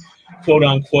the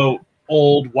quote-unquote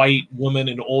old white woman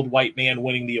and old white man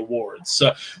winning the awards.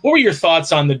 So what were your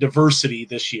thoughts on the diversity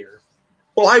this year?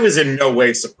 Well, I was in no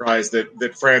way surprised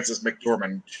that Frances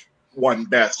McDormand won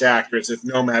Best Actress if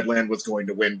Nomadland was going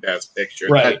to win Best Picture.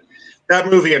 Right. That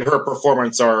movie and her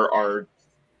performance are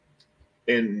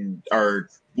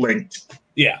linked.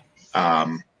 Yeah.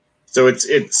 So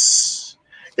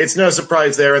it's no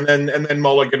surprise there. And then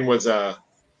Mulligan was a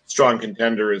strong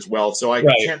contender as well. So I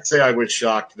can't say I was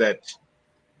shocked that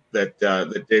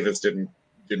Davis didn't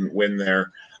win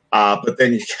there. But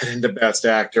then you get into Best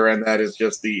Actor, and that is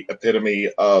just the epitome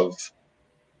of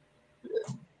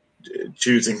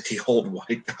choosing the old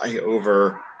white guy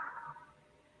over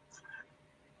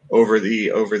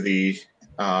the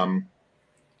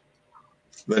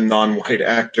non-white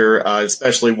actor,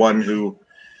 especially one who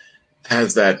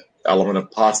has that element of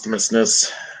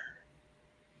posthumousness.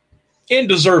 And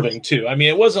deserving too. I mean,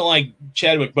 it wasn't like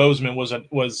Chadwick Boseman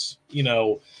was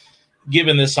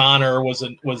given this honor, was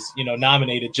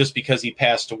nominated just because he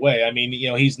passed away. I mean,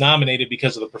 he's nominated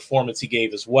because of the performance he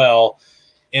gave as well.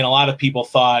 And a lot of people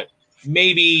thought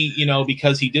maybe,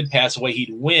 because he did pass away,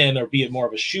 he'd win or be more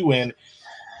of a shoo-in.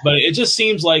 But it just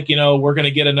seems like, we're going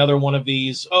to get another one of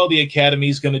these. Oh, the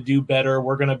Academy's going to do better.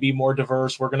 We're going to be more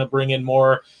diverse. We're going to bring in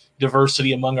more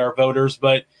diversity among our voters.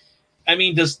 But I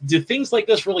mean, do things like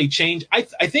this really change? I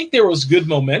think there was good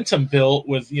momentum built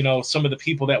with, some of the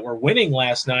people that were winning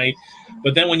last night.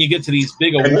 But then when you get to these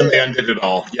big awards, and they ended it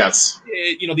all. Yes.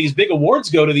 These big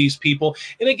awards go to these people.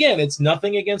 And again, it's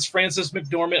nothing against Frances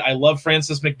McDormand. I love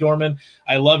Frances McDormand.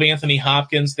 I love Anthony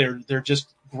Hopkins. They're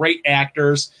just great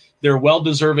actors. They're well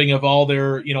deserving of all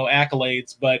their,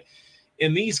 accolades. But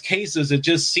in these cases, it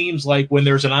just seems like when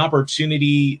there's an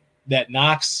opportunity that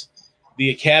knocks, the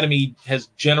Academy has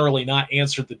generally not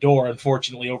answered the door,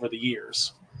 unfortunately, over the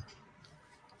years.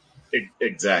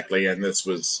 Exactly, and this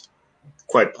was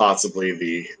quite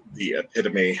possibly the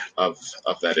epitome of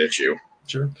that issue.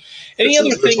 Sure.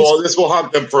 This will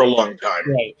haunt them for a long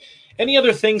time. Right. Any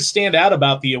other things stand out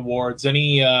about the awards?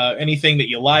 Anything that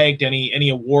you liked? Any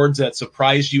awards that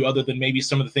surprised you, other than maybe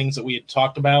some of the things that we had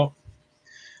talked about?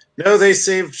 No, they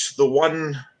saved the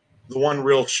one one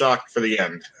real shock for the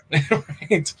end.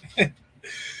 Right.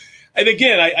 And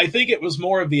again, I think it was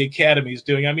more of the Academy's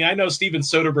doing. I mean, I know Steven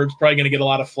Soderbergh's probably going to get a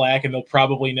lot of flack, and they'll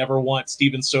probably never want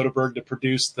Steven Soderbergh to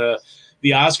produce the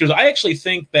Oscars. I actually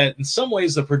think that in some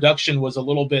ways the production was a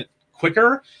little bit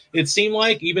quicker, it seemed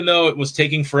like, even though it was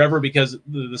taking forever because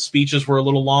the speeches were a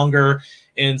little longer,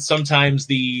 and sometimes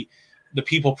the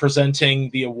people presenting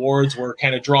the awards were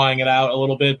kind of drawing it out a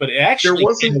little bit, but it actually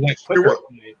went quicker.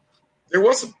 There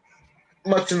wasn't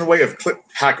much in the way of clip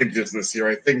packages this year.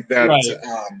 I think that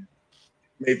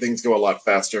made things go a lot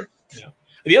faster. Yeah.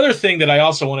 The other thing that I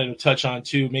also wanted to touch on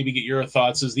too, maybe get your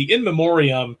thoughts, is the In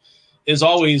Memoriam is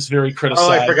always very criticized.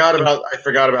 Oh, I forgot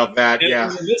about that.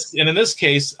 And in this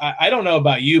case, I don't know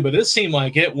about you, but this seemed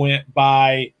like it went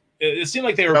by. It seemed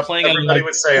like they were playing. Everybody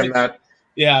was saying that.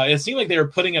 Yeah, it seemed like they were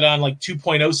putting it on like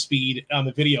 2.0 speed on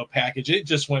the video package. It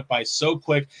just went by so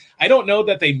quick. I don't know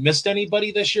that they missed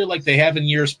anybody this year like they have in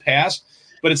years past,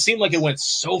 but it seemed like it went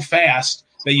so fast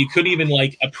that you couldn't even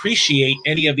like appreciate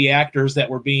any of the actors that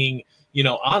were being,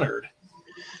 honored.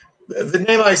 The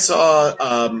name I saw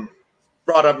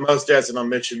brought up most as an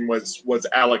omission was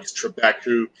Alex Trebek,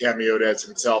 who cameoed as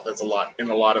himself in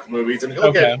a lot of movies, and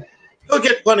he'll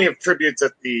get plenty of tributes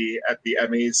at the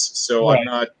Emmys. So right. I'm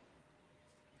not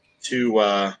too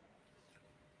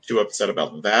upset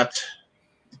about that.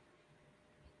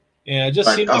 Yeah, it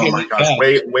just seemed like oh my gosh,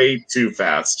 way too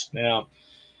fast. Yeah.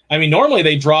 I mean, normally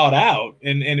they draw it out,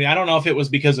 and I don't know if it was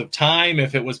because of time,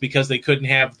 if it was because they couldn't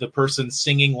have the person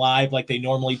singing live like they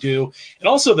normally do. And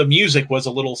also the music was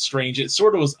a little strange. It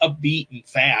sort of was upbeat and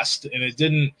fast, and it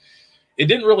didn't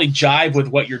really jive with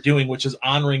what you're doing, which is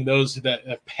honoring those that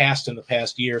have passed in the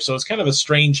past year. So it's kind of a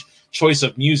strange choice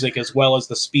of music as well as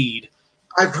the speed.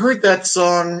 I've heard that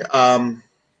song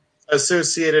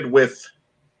associated with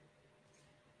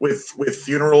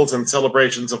funerals and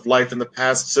celebrations of life in the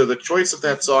past, so the choice of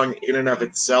that song in and of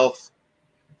itself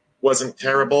wasn't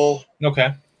terrible.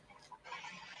 Okay.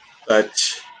 But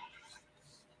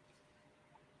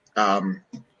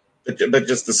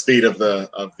just the speed of the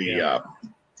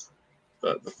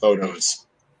photos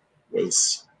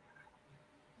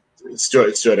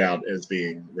stood out as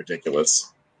being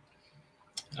ridiculous.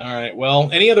 All right. Well,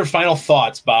 any other final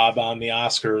thoughts, Bob, on the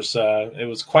Oscars? It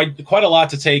was quite a lot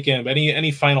to take in. But any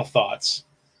final thoughts?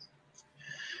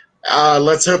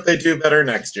 Let's hope they do better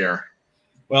next year.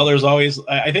 Well, there's always.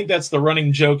 I think that's the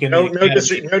running joke. No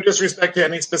disrespect to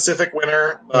any specific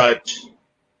winner, but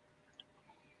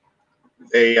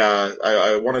they.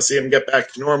 I want to see them get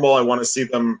back to normal. I want to see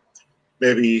them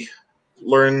maybe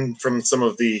learn from some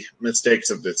of the mistakes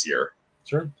of this year.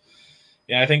 Sure.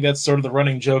 Yeah, I think that's sort of the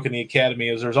running joke in the Academy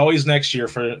is there's always next year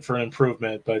for an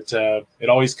improvement, but it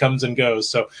always comes and goes.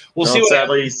 So we'll see.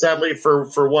 Sadly,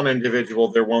 for one individual,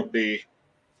 there won't be.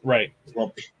 Right. It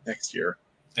won't be next year.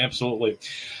 Absolutely.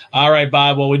 All right,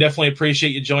 Bob. Well, we definitely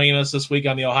appreciate you joining us this week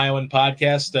on the Ohioan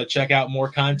Podcast. Check out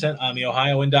more content on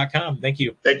theohioan.com. Thank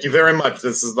you. Thank you very much.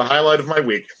 This is the highlight of my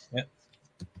week. Yeah.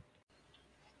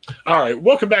 All right.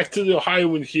 Welcome back to the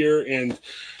Ohioan here. And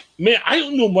man, I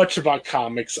don't know much about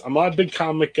comics. I'm not a big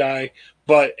comic guy,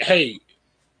 but hey,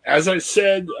 as I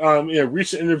said in a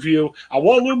recent interview, I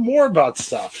want to learn more about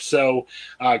stuff. So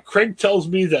Craig tells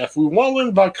me that if we want to learn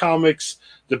about comics,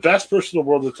 the best person in the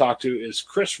world to talk to is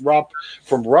Chris Rupp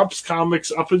from Rupp's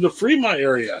Comics up in the Fremont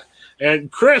area. And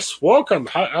Chris, welcome.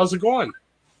 How's it going?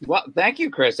 Well, thank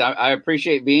you, Chris. I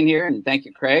appreciate being here, and thank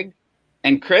you, Craig.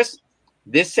 And Chris,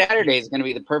 this Saturday is going to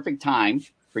be the perfect time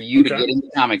for you to get into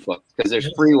comic books because there's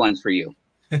free ones for you.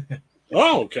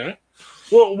 Oh, okay.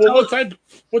 Well, what type?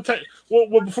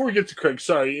 Well, before we get to Craig,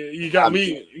 sorry, you got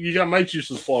me. You got my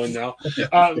juices flowing now.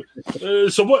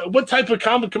 So, what type of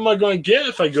comic am I going to get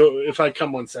if I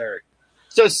come on Saturday?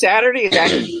 So Saturday is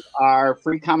actually our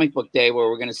free comic book day, where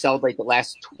we're going to celebrate the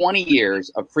last 20 years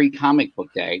of free comic book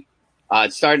day.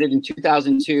 It started in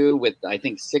 2002 with I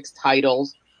think 6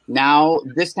 titles. Now,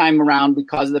 this time around,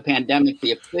 because of the pandemic,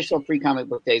 the official free comic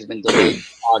book day has been delayed to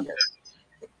August.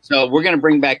 So we're going to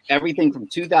bring back everything from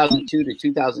 2002 to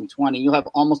 2020. You'll have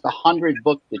almost 100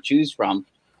 books to choose from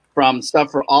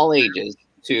stuff for all ages,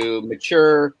 to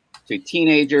mature, to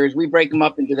teenagers. We break them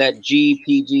up into that G,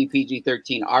 PG,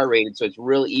 PG-13, R-rated, so it's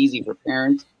really easy for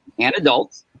parents and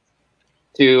adults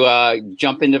to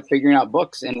jump into figuring out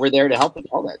books, and we're there to help with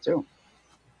all that, too.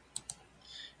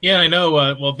 Yeah, I know.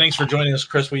 Well, thanks for joining us,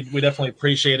 Chris. We definitely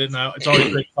appreciate it. Now, it's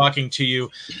always great talking to you.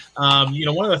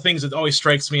 One of the things that always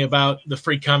strikes me about the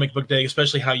free comic book day,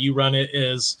 especially how you run it,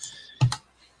 is,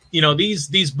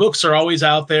 these books are always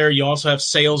out there. You also have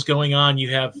sales going on.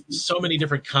 You have so many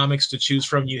different comics to choose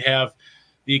from. You have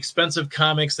the expensive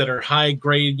comics that are high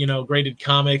grade, graded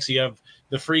comics. You have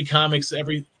the free comics.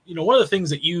 One of the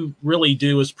things that you really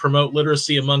do is promote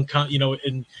literacy among,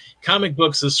 in comic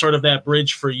books is sort of that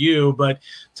bridge for you. But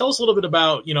tell us a little bit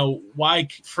about, why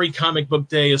Free Comic Book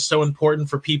Day is so important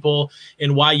for people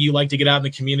and why you like to get out in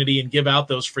the community and give out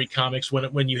those free comics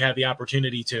when you have the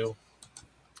opportunity to.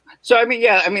 So,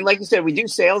 like you said, we do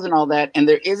sales and all that, and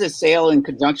there is a sale in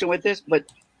conjunction with this. But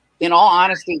in all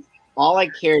honesty, all I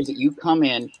care is that you come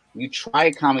in, you try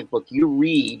a comic book, you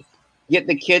read, get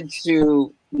the kids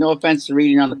to, no offense to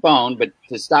reading on the phone, but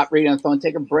to stop reading on the phone,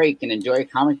 take a break and enjoy a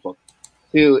comic book.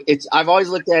 I've always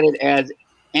looked at it as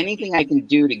anything I can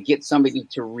do to get somebody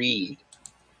to read,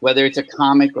 whether it's a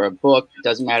comic or a book,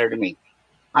 doesn't matter to me.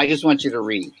 I just want you to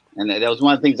read. And that was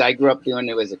one of the things I grew up doing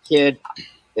as a kid,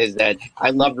 is that I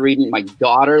loved reading. My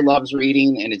daughter loves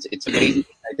reading, and it's amazing.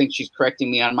 I think she's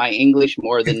correcting me on my English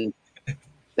more than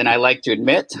I like to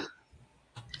admit.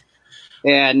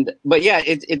 But yeah,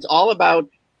 it's all about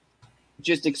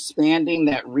just expanding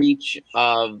that reach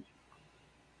of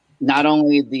not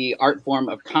only the art form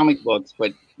of comic books,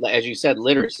 but as you said,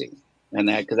 literacy. And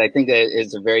that, because I think that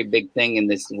is a very big thing in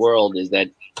this world, is that,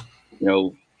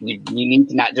 you need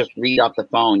to not just read off the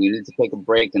phone. You need to take a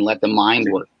break and let the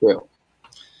mind work too.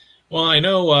 Well, I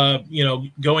know,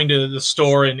 going to the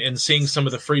store and seeing some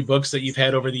of the free books that you've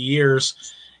had over the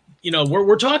years,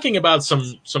 we're talking about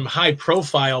some high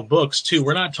profile books too.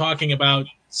 We're not talking about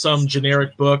some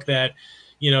generic book that,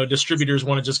 distributors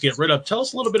want to just get rid of. Tell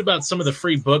us a little bit about some of the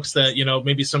free books that,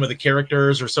 maybe some of the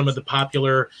characters or some of the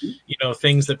popular,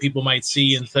 things that people might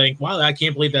see and think, wow, I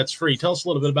can't believe that's free. Tell us a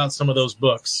little bit about some of those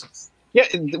books. Yeah,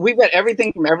 we've got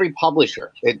everything from every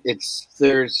publisher.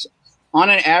 There's on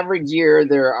an average year,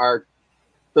 there are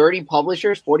 40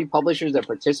 publishers that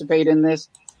participate in this.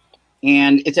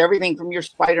 And it's everything from your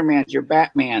Spider-Mans, your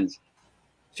Batmans,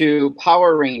 to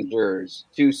Power Rangers,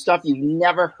 to stuff you've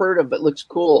never heard of but looks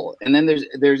cool. And then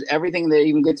there's everything that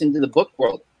even gets into the book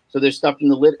world. So there's stuff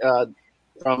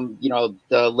from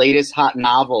the latest hot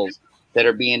novels that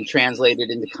are being translated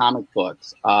into comic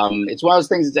books. It's one of those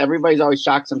things that everybody's always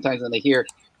shocked sometimes when they hear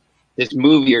this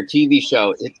movie or TV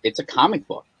show. It's a comic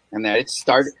book, and that it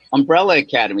started Umbrella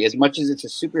Academy. As much as it's a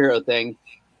superhero thing,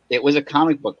 it was a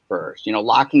comic book first.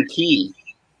 Lock and Key,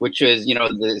 which is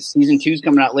the season 2 is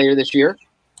coming out later this year.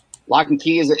 Lock and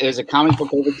Key is a comic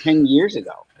book over 10 years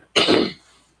ago.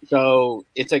 So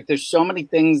it's like there's so many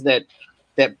things that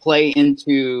play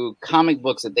into comic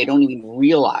books that they don't even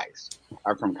realize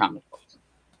are from comic books.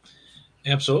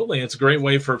 Absolutely. It's a great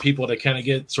way for people to kind of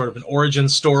get sort of an origin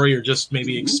story or just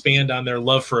maybe expand on their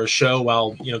love for a show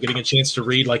while, getting a chance to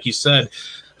read, like you said.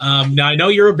 Now, I know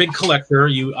you're a big collector.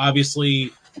 You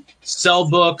obviously sell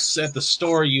books at the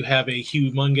store. You have a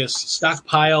humongous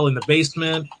stockpile in the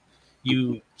basement.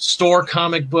 You store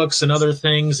comic books and other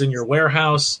things in your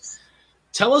warehouse.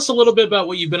 Tell us a little bit about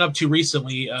what you've been up to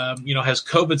recently. Has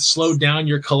COVID slowed down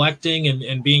your collecting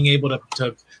and being able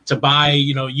to buy?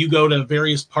 You go to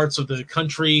various parts of the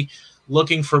country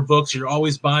looking for books. You're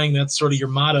always buying. That's sort of your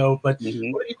motto. But What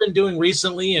have you been doing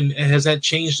recently, and has that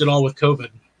changed at all with COVID?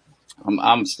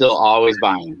 I'm still always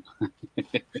buying.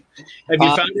 Have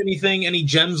you found any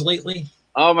gems lately?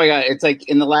 Oh my God. It's like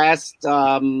in the last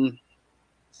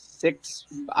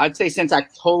I'd say since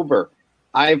October,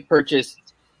 I've purchased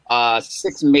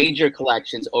 6 major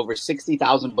collections, over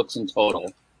 60,000 books in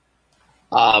total.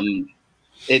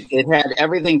 It had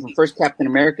everything from first Captain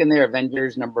America in there,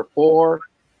 Avengers #4,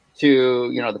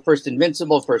 to, the first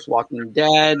Invincible, first Walking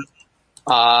Dead.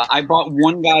 I bought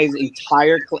one guy's he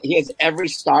has every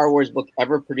Star Wars book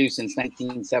ever produced since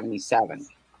 1977.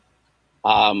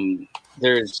 I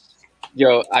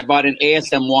bought an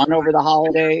ASM 1 over the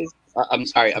holidays.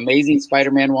 Amazing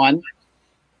Spider-Man 1.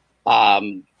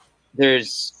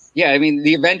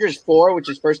 The Avengers 4, which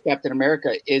is first Captain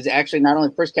America, is actually not only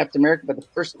first Captain America, but the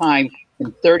first time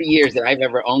in 30 years that I've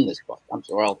ever owned this book.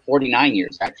 49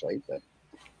 years actually, but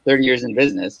 30 years in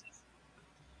business.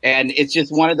 And it's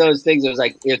just one of those things. It was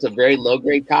like, it's a very low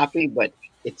grade copy, but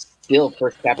it's still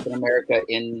first Captain America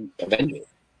in Avengers.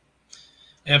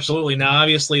 Absolutely. Now,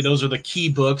 obviously, those are the key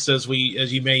books, as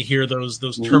you may hear those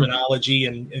terminology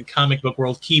in comic book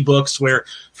world, key books where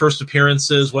first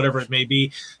appearances, whatever it may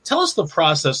be. Tell us the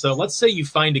process, though. Let's say you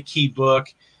find a key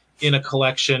book in a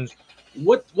collection.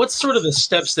 What's sort of the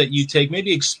steps that you take?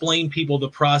 Maybe explain people the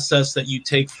process that you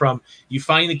take from you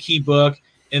find the key book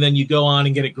and then you go on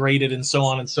and get it graded and so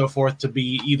on and so forth to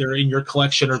be either in your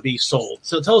collection or be sold.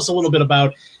 So tell us a little bit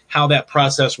about how that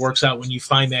process works out when you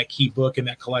find that key book in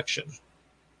that collection.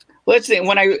 Let's see.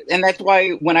 That's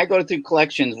why when I go through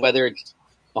collections, whether it's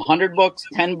 100 books,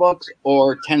 10 books,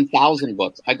 or 10,000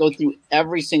 books, I go through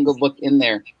every single book in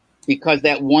there because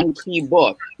that one key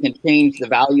book can change the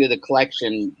value of the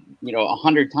collection,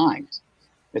 100 times.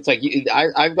 It's like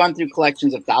I've gone through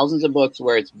collections of thousands of books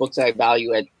where it's books I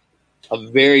value at a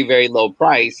very, very low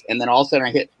price. And then all of a sudden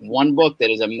I hit one book that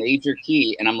is a major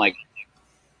key. And I'm like,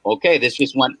 okay, this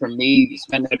just went from me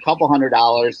spending a couple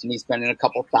 $100 to me spending a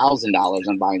couple $1,000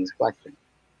 on buying this collection.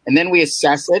 And then we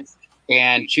assess it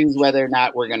and choose whether or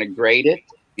not we're going to grade it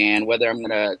and whether I'm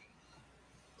going to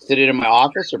sit it in my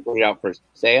office or put it out for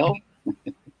sale.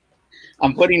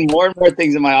 I'm putting more and more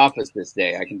things in my office this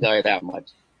day. I can tell you that much.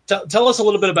 Tell us a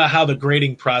little bit about how the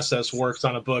grading process works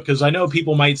on a book, because I know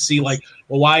people might see like,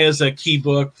 well, why is a key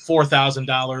book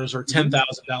 $4,000 or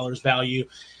 $10,000 value?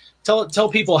 Tell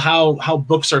people how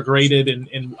books are graded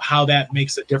and how that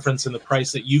makes a difference in the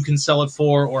price that you can sell it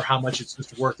for or how much it's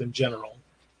just worth in general.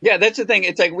 Yeah, that's the thing.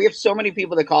 It's like we have so many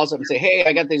people that call us up and say, hey,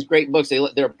 I got these great books.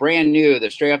 They're brand new. They're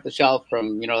straight off the shelf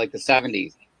from, like the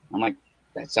 70s. I'm like,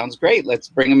 that sounds great. Let's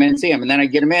bring them in and see them. And then I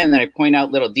get them in and then I point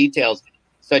out little details.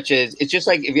 Such as, it's just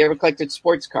like if you ever collected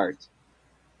sports cards,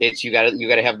 it's you got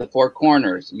to have the four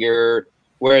corners.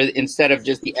 Where instead of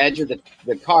just the edge of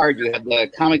the card, you have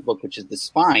the comic book, which is the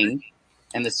spine,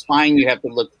 and the spine you have to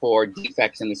look for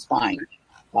defects in the spine,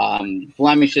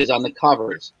 blemishes on the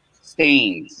covers,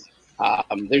 stains.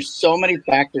 There's so many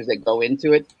factors that go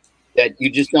into it that you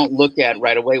just don't look at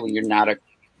right away when you're not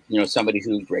somebody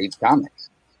who grades comics.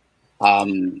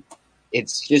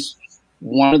 It's just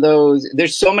one of those.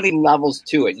 There's so many levels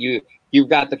to it. You've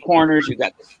got the corners, you've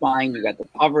got the spine, you've got the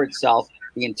cover itself.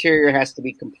 The interior has to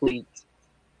be complete.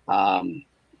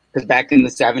 Because back in the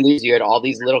 70s, you had all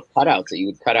these little cutouts that you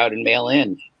would cut out and mail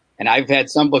in. And I've had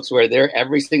some books where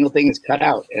every single thing is cut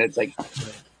out, and it's like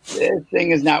this thing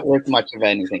is not worth much of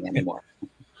anything anymore.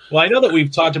 Well, I know that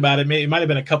we've talked about it. It might have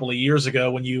been a couple of years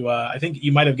ago when you, I think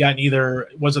you might have gotten either,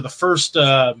 was it the first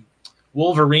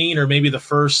Wolverine or maybe the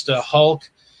first Hulk?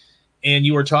 And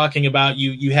you were talking about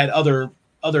you had other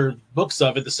books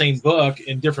of it, the same book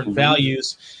in different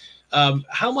values.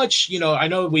 How much, I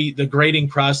know the grading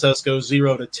process goes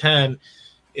 0 to 10,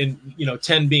 and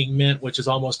 10 being mint, which is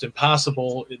almost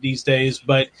impossible these days.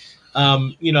 But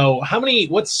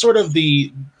what's sort of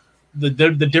the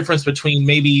difference between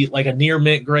maybe like a near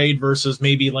mint grade versus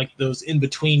maybe like those in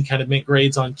between kind of mint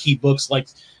grades on key books, like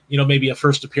maybe a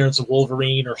first appearance of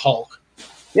Wolverine or Hulk?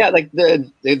 Yeah, like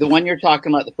the one you're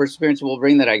talking about, the first appearance of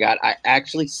Wolverine that I got, I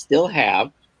actually still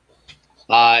have.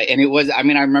 And it was, I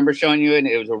remember showing you, and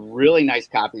it was a really nice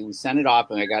copy. We sent it off,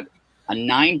 and I got a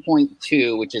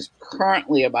 9.2, which is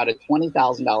currently about a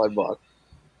 $20,000 book.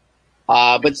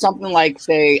 But something like,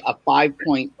 say, a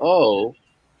 5.0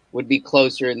 would be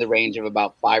closer in the range of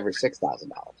about $5,000 or $6,000.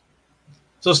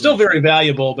 So still very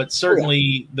valuable, but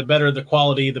certainly the better the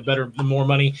quality, the more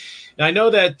money. And I know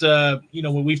that,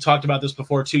 when we've talked about this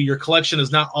before too, your collection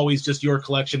is not always just your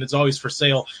collection. It's always for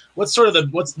sale. What's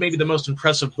maybe the most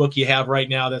impressive book you have right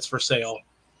now that's for sale?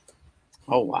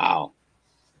 Oh, wow.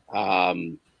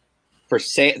 For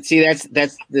sale. See,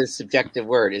 that's the subjective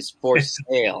word is for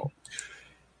sale.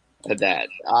 That.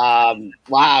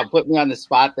 Wow. Put me on the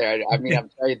spot there. I'm trying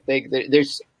to think.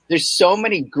 There's so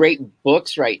many great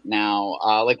books right now.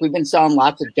 Like we've been selling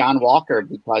lots of John Walker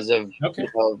because of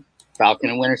Falcon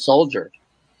and Winter Soldier.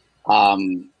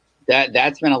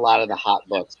 That's been a lot of the hot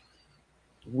books.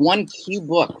 One key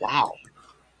book, wow.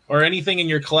 Or anything in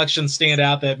your collection stand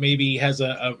out that maybe has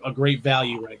a great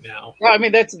value right now? Well, I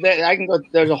can go.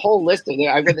 There's a whole list of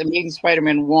there. I've got the Amazing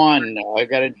Spider-Man 1. I've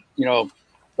got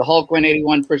the Hulk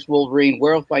 181, first Wolverine,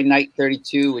 Werewolf by Night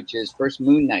 32, which is first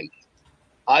Moon Knight.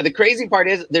 The crazy part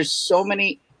is there's so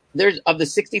many. There's of the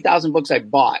 60,000 books I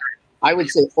bought, I would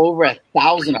say over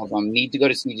 1,000 of them need to go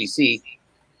to CGC,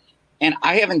 and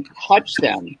I haven't touched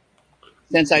them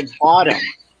since I bought them.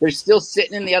 They're still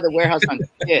sitting in the other warehouse on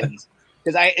Kids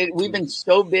because we've been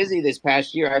so busy this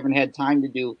past year. I haven't had time to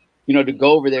do to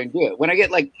go over there and do it. When I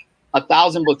get like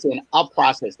 1,000 books in, I'll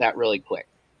process that really quick.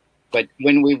 But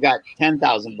when we've got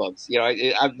 10,000 books,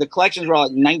 the collections are all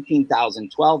like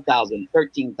 19,000, 12,000,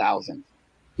 13,000.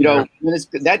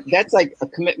 That's like a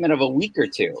commitment of a week or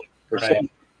two. Right. Sure.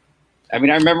 I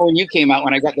remember when you came out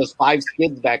when I got those 5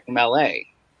 skids back from LA.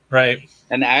 Right.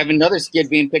 And I have another skid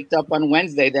being picked up on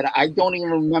Wednesday that I don't even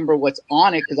remember what's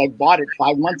on it because I bought it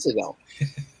 5 months ago.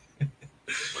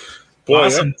 Boy,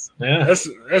 awesome. That's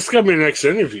going to be the next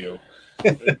interview.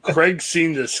 Craig's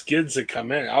seen the skids that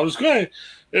come in. I was going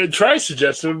to try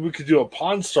suggesting we could do a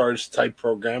Pawn Stars type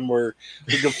program where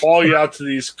we could follow you out to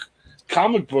these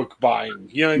comic book buying.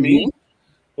 You know what I mean?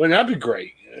 Wouldn't that be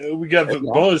great? We got the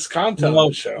bonus content on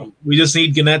the show. We just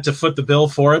need Gannett to foot the bill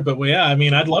for it. But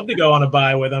I'd love to go on a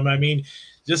buy with him.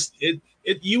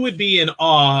 you would be in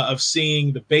awe of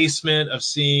seeing the basement, of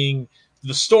seeing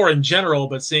the store in general,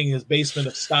 but seeing his basement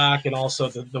of stock and also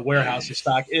the warehouse of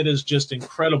stock. It is just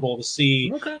incredible to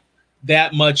see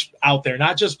that much out there,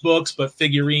 not just books, but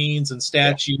figurines and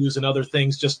statues and other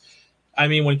things. Just, I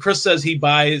mean, when Chris says he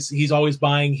buys, he's always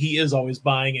buying, he is always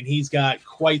buying, and he's got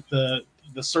quite the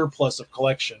surplus of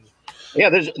collection. Yeah,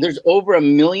 there's over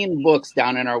 1 million books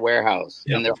down in our warehouse,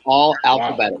 and they're all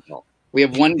alphabetical. Wow. We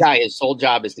have one guy, his sole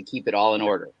job is to keep it all in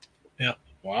order. Yeah.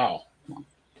 Wow.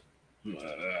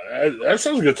 That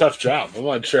sounds like a tough job. I'm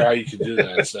not sure how you could do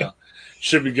that. So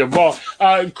should be good. Well,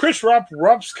 Chris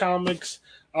Rupp's Comics.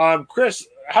 Chris,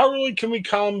 how early can we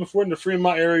come if we're in the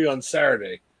Fremont area on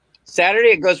Saturday? Saturday,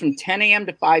 it goes from 10 a.m.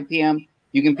 to 5 p.m.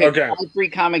 You can pick 5 free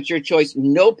comics, your choice.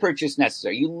 No purchase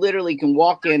necessary. You literally can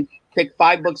walk in, pick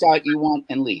 5 books out you want,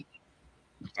 and leave.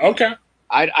 Okay.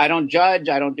 I don't judge.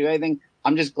 I don't do anything.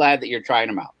 I'm just glad that you're trying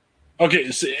them out. Okay,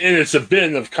 so, and it's a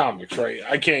bin of comics, right?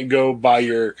 I can't go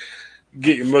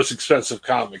get your most expensive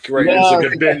comic, right? No, it's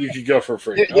like a bin you could go for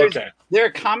free. There are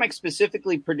comics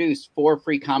specifically produced for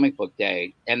Free Comic Book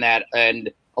Day, and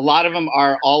a lot of them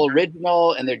are all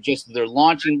original, and they're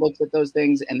launching books with those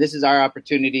things. And this is our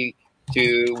opportunity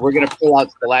we're going to pull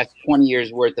out the last 20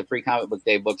 years worth of Free Comic Book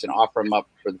Day books and offer them up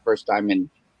for the first time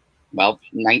in 1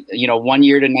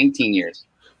 year to 19 years.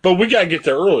 But we got to get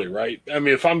there early, right? I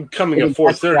mean, if I'm coming at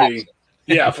 4:30,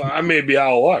 I may be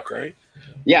out of luck, right?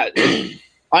 Yeah.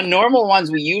 On normal ones,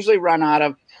 we usually run out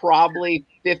of probably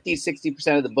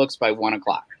 50-60% of the books by 1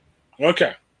 o'clock.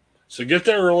 Okay. So get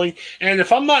there early. And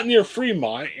if I'm not near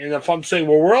Fremont, and if I'm saying,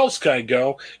 well, where else can I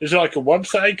go? Is there like a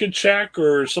website I could check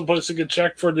or someplace I could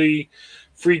check for the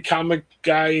free comic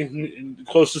guy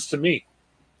closest to me?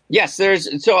 Yes,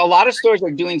 so a lot of stores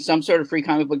are doing some sort of Free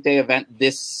Comic Book Day event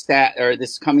this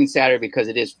coming Saturday because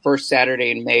it is first Saturday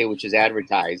in May, which is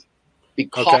advertised.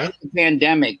 Because of the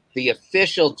pandemic, the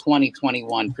official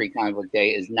 2021 Free Comic Book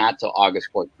Day is not till August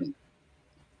 14th.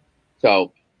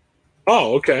 So,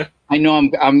 okay. I know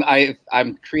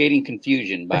I'm creating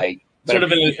confusion by sort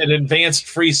of an advanced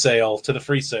free sale to the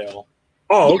free sale.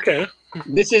 Oh, okay.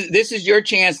 This is your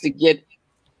chance to get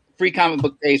Free Comic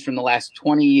Book Days from the last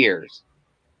 20 years.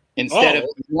 Instead of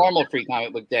normal Free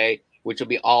Comic Book Day, which will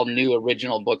be all new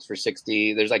original books for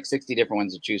 60. There's like 60 different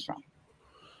ones to choose from.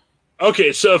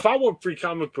 Okay, so if I want Free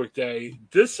Comic Book Day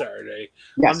this Saturday,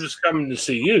 I'm just coming to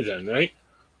see you then, right?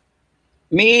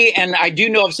 Me, and I do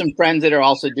know of some friends that are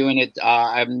also doing it.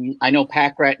 I know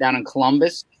Pack Rat down in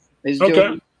Columbus is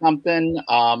doing something.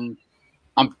 I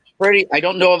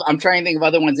don't know I'm trying to think of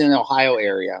other ones in the Ohio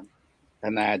area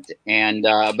and that.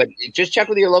 But just check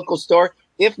with your local store.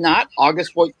 If not,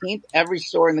 August 14th, every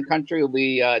store in the country will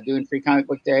be doing Free Comic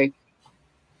Book Day.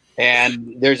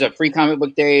 And there's a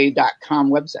freecomicbookday.com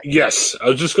website. Yes, I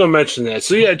was just going to mention that.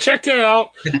 So, check that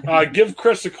out. Give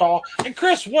Chris a call. And,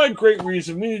 Chris, what a great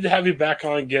reason. We need to have you back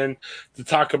on again to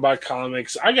talk about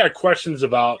comics. I got questions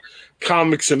about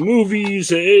comics and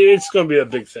movies. It's going to be a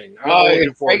big thing.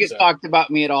 If Craig has talked about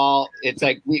me at all, it's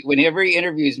like whenever he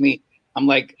interviews me, I'm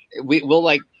like, we'll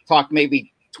like talk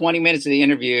maybe 20 minutes of the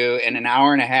interview and an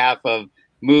hour and a half of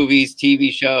movies, TV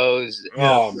shows.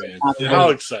 Oh, man. How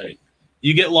exciting.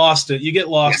 You get lost there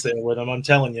with them. I'm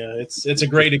telling you, it's a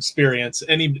great experience.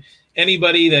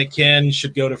 Anybody that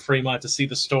should go to Fremont to see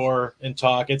the store and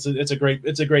talk. It's a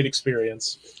great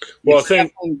experience. Well,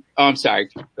 I'm sorry.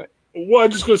 Go ahead. Well,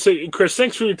 I'm just going to say, Chris,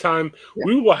 thanks for your time. Yeah.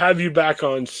 We will have you back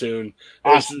on soon.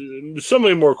 Awesome. There's so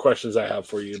many more questions I have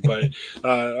for you, but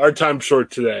our time's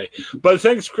short today. But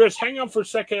thanks, Chris. Hang on for a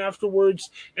second afterwards.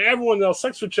 And everyone else,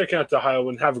 thanks for checking out the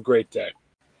Ohioan. Have a great day.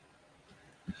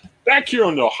 Back here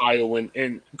on the Ohioan,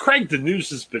 and Craig, the news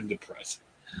has been depressing.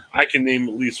 I can name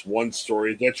at least one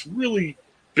story that's really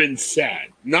been sad,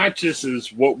 not just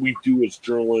as what we do as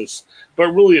journalists, but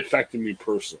really affected me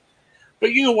personally.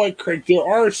 But you know what, Craig? There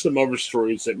are some other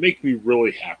stories that make me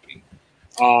really happy.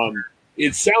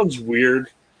 It sounds weird,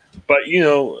 but,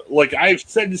 like I've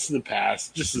said this in the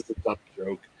past, just as a dumb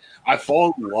joke, I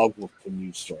fall in love with the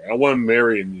news story. I want to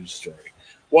marry a news story.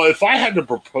 Well, if I had to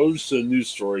propose to a news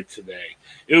story today,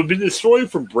 it would be the story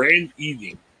from Brand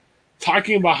Eating,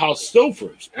 talking about how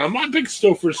Stouffer's, and I'm not a big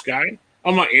Stouffer's guy,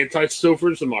 I'm not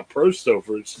anti-Stouffer's, I'm not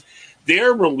pro-Stouffer's,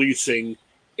 they're releasing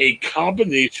a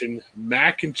combination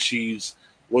mac and cheese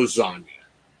lasagna.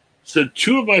 So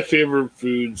 2 of my favorite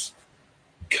foods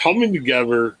coming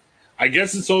together. I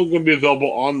guess it's only going to be available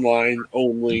online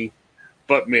only,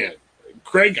 but man,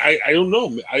 Craig, I don't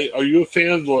know. Are you a fan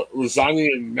of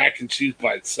lasagna and mac and cheese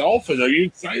by itself, and are you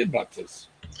excited about this?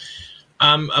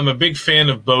 I'm a big fan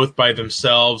of both by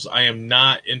themselves. I am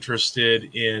not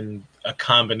interested in a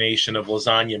combination of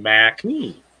lasagna mac.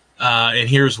 and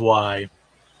here's why.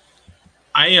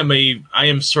 I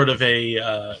am sort of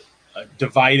a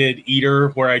divided eater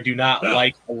where I do not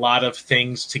like a lot of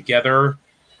things together.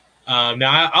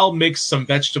 Now I'll mix some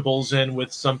vegetables in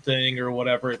with something or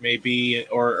whatever it may be,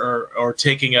 or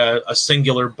taking a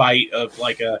singular bite of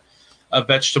like a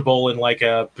vegetable and like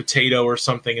a potato or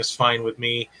something is fine with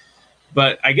me.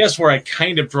 But I guess where I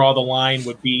kind of draw the line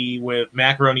would be with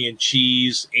macaroni and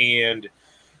cheese and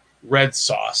red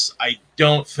sauce. I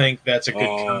don't think that's a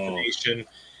good combination.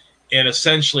 And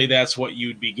essentially that's what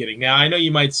you'd be getting. Now I know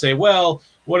you might say, well,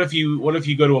 what if you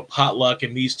go to a potluck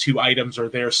and these two items are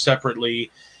there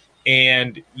separately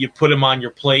and you put them on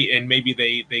your plate and maybe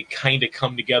they kind of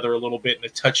come together a little bit in a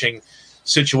touching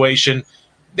situation.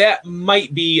 That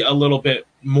might be a little bit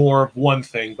more of one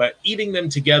thing, but eating them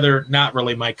together, not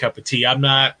really my cup of tea.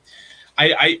 I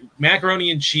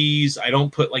macaroni and cheese, I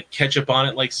don't put like ketchup on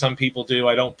it like some people do.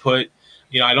 I don't put,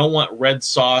 I don't want red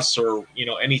sauce or,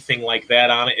 anything like that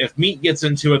on it. If meat gets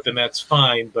into it, then that's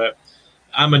fine, but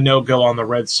I'm a no-go on the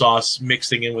red sauce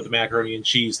mixing in with the macaroni and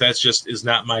cheese. That's just is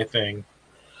not my thing.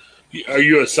 Are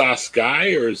you a sauce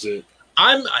guy or is it?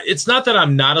 It's not that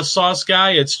I'm not a sauce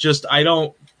guy. It's just I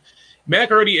don't.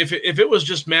 Macaroni, if it was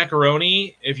just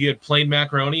macaroni, if you had plain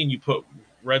macaroni and you put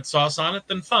red sauce on it,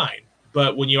 then fine.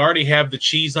 But when you already have the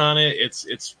cheese on it,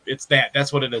 it's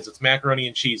that's what it is. It's macaroni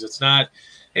and cheese. It's not,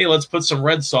 hey, let's put some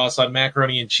red sauce on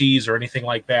macaroni and cheese or anything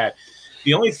like that.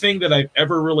 The only thing that I've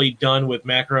ever really done with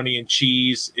macaroni and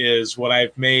cheese is what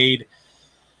I've made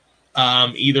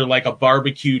either like a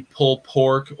barbecued pulled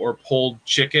pork or pulled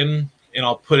chicken, and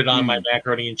I'll put it on my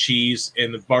macaroni and cheese,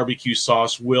 and the barbecue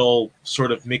sauce will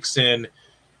sort of mix in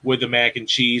with the mac and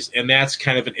cheese, and that's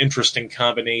kind of an interesting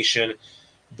combination.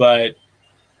 But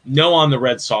no on the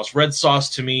red sauce. Red sauce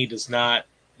to me does not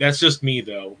 – that's just me,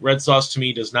 though. Red sauce to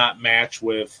me does not match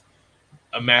with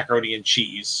a macaroni and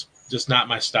cheese. Just not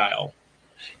my style.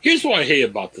 Here's what I hate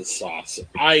about the sauce.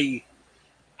 I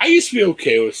used to be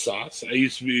okay with sauce. I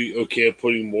used to be okay with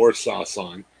putting more sauce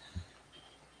on.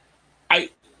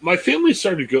 My family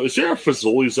started to go, is there a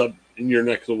Fazoli's up in your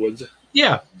neck of the woods?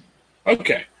 Yeah.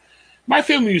 Okay. My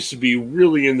family used to be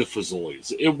really into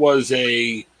Fazoli's. It was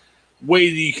a way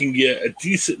that you can get a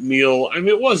decent meal. I mean,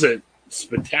 it wasn't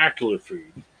spectacular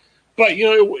food, but,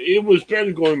 it was better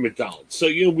than going to McDonald's. So,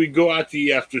 we'd go out to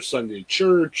eat after Sunday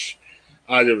church.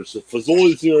 There was the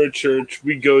Fazoli's near our church.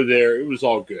 We'd go there. It was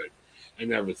all good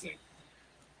and everything.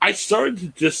 I started to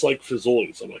dislike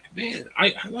Fazoli's. I'm like, man,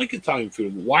 I like Italian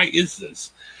food. Why is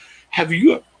this? Have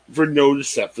you ever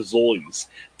noticed that Fazoli's,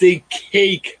 they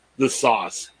cake the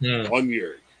sauce on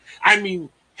your... I mean,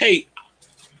 hey,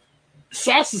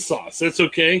 sauce is sauce. That's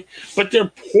okay. But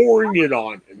they're pouring it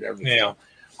on and everything. Yeah.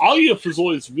 I'll eat a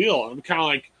Fazoli's meal. I'm kind of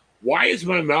like, why is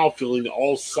my mouth feeling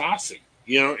all saucy?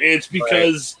 And it's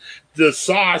because the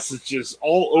sauce is just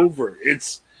all over.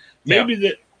 It's maybe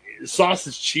that sauce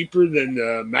is cheaper than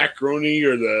the macaroni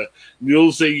or the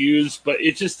noodles they use, but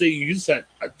it's just they use that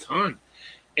a ton.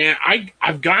 And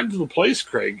I've gotten to the place,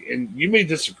 Craig, and you may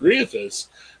disagree with this,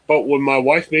 but when my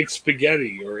wife makes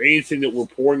spaghetti or anything that we're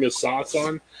pouring a sauce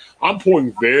on, I'm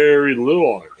pouring very little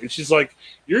on it. And she's like,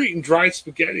 you're eating dry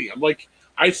spaghetti. I'm like,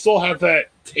 I still have that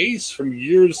taste from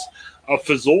years of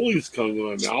Fazoli's coming in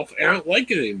my mouth, and I don't like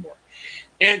it anymore.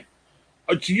 And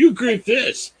do you agree with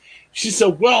this? She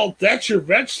said, well, that's your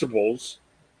vegetables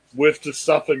with the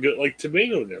stuff that go, like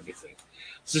tomato and everything.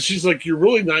 So she's like, you're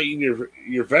really not eating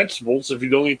your vegetables if you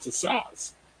don't eat the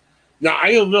sauce. Now,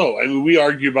 I don't know. I mean, we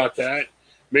argue about that.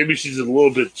 Maybe she's a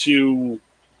little bit too...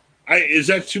 is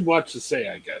that too much to say,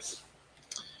 I guess?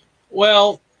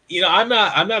 Well, I'm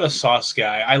not a sauce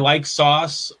guy. I like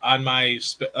sauce on my...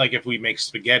 like if we make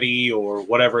spaghetti or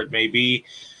whatever it may be.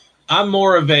 I'm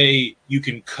more of a, you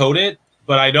can coat it,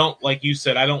 but I don't, like you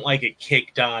said, I don't like it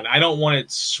caked on. I don't want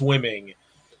it swimming.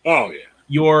 Oh, yeah.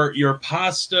 Your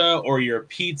pasta or your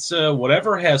pizza,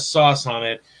 whatever has sauce on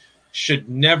it, should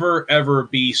never, ever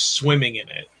be swimming in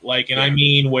it. I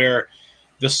mean where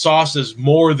the sauce is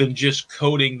more than just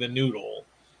coating the noodle.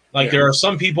 There are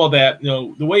some people that,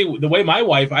 the way my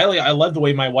wife, I love the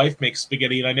way my wife makes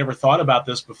spaghetti, and I never thought about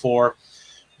this before,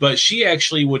 but she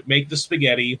actually would make the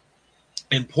spaghetti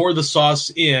and pour the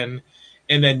sauce in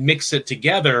and then mix it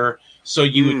together. So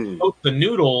you would coat the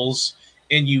noodles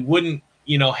and you wouldn't,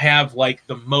 have like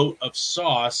the moat of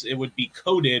sauce. It would be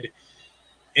coated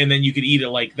and then you could eat it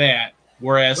like that.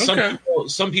 Whereas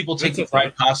some people take the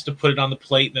fried pasta, put it on the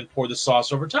plate, and then pour the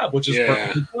sauce over top, which is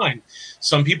perfectly fine.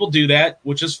 Some people do that,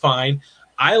 which is fine.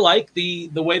 I like the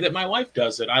way that my wife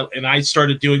does it. I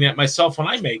started doing that myself when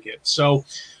I make it. So,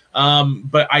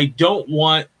 but I don't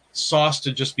want sauce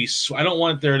to just be. I don't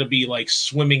want there to be like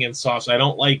swimming in sauce. I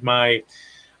don't like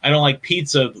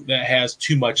pizza that has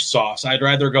too much sauce. I'd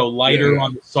rather go lighter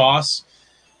on the sauce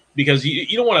because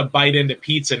you don't want to bite into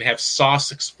pizza and have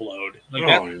sauce explode. Like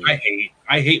that,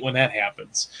 I hate when that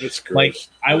happens. It's gross. Like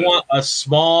I want a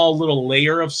small little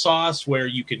layer of sauce where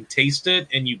you can taste it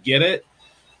and you get it,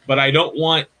 but I don't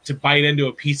want to bite into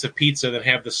a piece of pizza and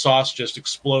have the sauce just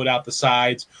explode out the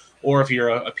sides, or if you're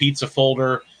a pizza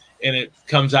folder and it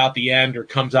comes out the end or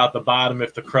comes out the bottom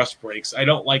if the crust breaks. I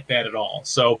don't like that at all.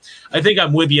 So I think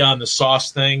I'm with you on the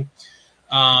sauce thing.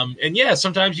 And yeah,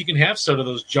 sometimes you can have sort of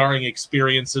those jarring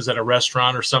experiences at a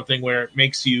restaurant or something where it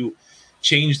makes you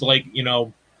change. Like,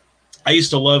 I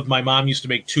used to love, my mom used to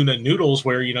make tuna noodles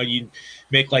where, you'd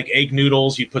make like egg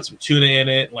noodles, you'd put some tuna in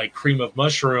it, like cream of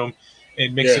mushroom,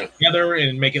 and mix it together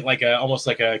and make it like almost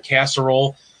like a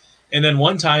casserole. And then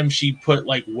one time she put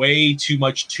like way too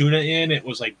much tuna in. It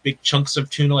was like big chunks of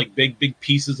tuna, like big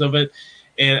pieces of it.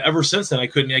 And ever since then, I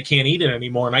can't eat it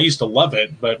anymore. And I used to love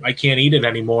it, but I can't eat it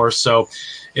anymore. So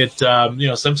it,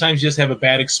 sometimes you just have a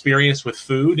bad experience with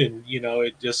food, and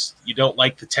it just, you don't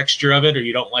like the texture of it, or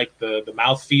you don't like the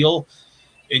mouthfeel,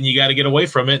 and you got to get away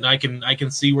from it. And I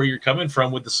can see where you're coming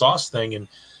from with the sauce thing. And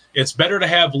it's better to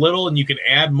have little and you can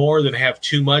add more than have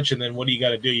too much. And then what do you got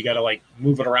to do? You got to like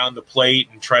move it around the plate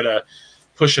and try to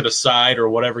push it aside or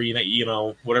whatever,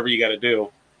 whatever you got to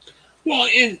do. Well,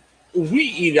 and we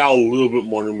eat out a little bit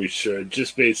more than we should,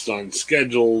 just based on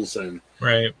schedules and,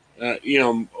 right.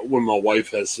 When my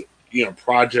wife has,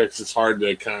 projects, it's hard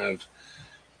to kind of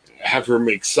have her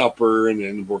make supper and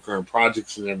then work on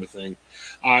projects and everything.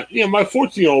 My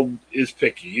 14-year-old is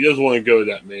picky. He doesn't want to go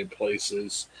to that many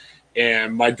places.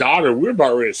 And my daughter, we're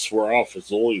about ready to swear off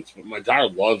Fazoli's, but my daughter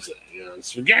loves it.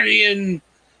 Spaghetti and,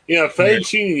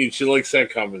 fettuccine, she likes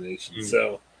that combination. Mm.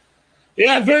 So,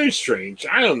 yeah, very strange.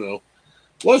 I don't know.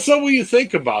 Let's know what you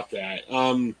think about that.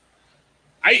 I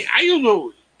don't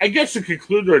know. I guess to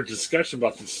conclude our discussion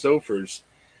about the Stofers,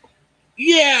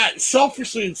 yeah,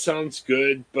 selfishly it sounds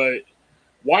good, but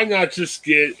why not just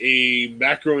get a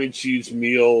macaroni and cheese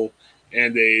meal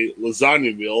and a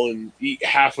lasagna meal and eat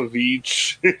half of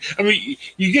each? I mean,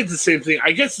 you get the same thing.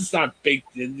 I guess it's not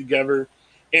baked in together.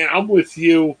 And I'm with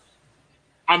you.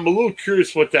 I'm a little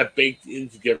curious what that baked in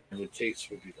together taste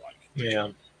would be like. Yeah.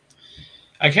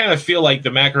 I kind of feel like the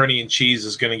macaroni and cheese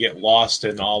is going to get lost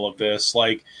in all of this.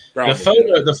 Like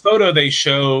the photo they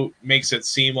show makes it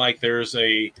seem like there's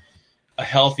a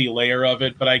healthy layer of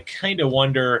it, but I kind of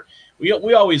wonder.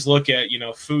 We always look at,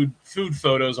 food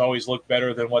photos always look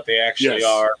better than what they actually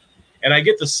are. And I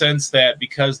get the sense that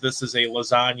because this is a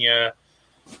lasagna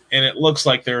and it looks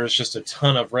like there's just a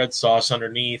ton of red sauce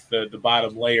underneath the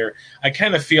bottom layer, I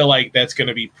kind of feel like that's going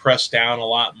to be pressed down a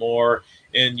lot more.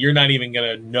 And you're not even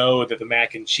going to know that the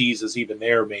mac and cheese is even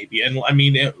there maybe. And I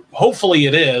mean, hopefully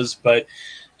it is, but,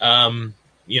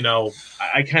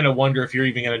 I kind of wonder if you're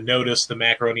even going to notice the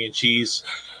macaroni and cheese.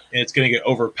 And it's going to get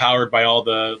overpowered by all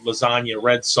the lasagna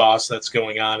red sauce that's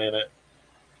going on in it.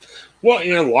 Well,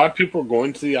 a lot of people are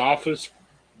going to the office,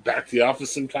 back to the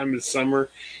office sometime this summer.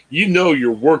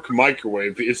 Your work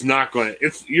microwave is not going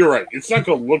to, you're right, it's not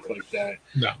going to look like that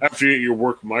after you get your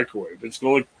work microwave. It's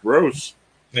going to look gross.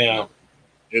 Yeah.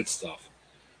 It's tough.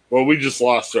 Well, we just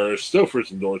lost our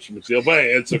Stouffer's endorsement deal, but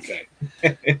hey, it's okay.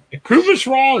 Prove us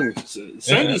wrong.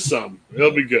 Send us some.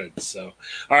 It'll be good. So,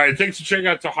 all right. Thanks for checking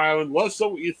out the Highland. Let us know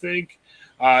what you think.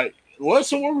 Let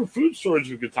us know what food stories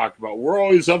we could talk about. We're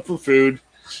always up for food.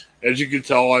 As you can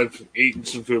tell, I've eaten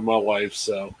some food in my life.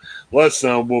 So let us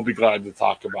know. We'll be glad to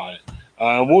talk about it.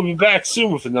 We'll be back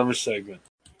soon with another segment.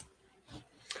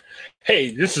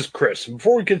 Hey, this is Chris.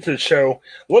 Before we get to the show,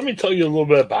 let me tell you a little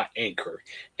bit about Anchor.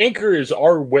 Anchor is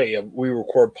our way of we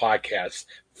record podcasts.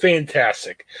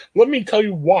 Fantastic. Let me tell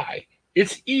you why.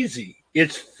 It's easy.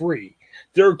 It's free.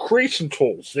 There are creation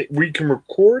tools that where you can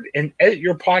record and edit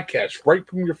your podcast right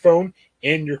from your phone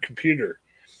and your computer.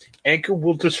 Anchor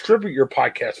will distribute your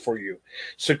podcast for you,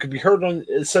 so it can be heard on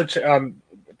such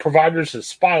providers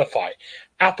as Spotify,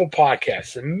 Apple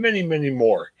Podcasts, and many, many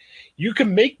more. You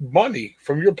can make money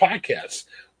from your podcast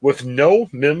with no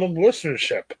minimum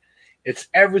listenership. It's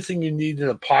everything you need in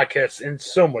a podcast and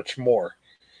so much more.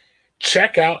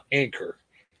 Check out Anchor,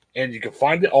 and you can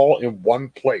find it all in one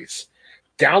place.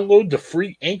 Download the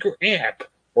free Anchor app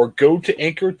or go to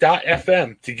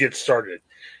anchor.fm to get started.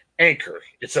 Anchor,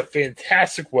 it's a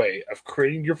fantastic way of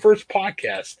creating your first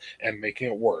podcast and making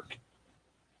it work.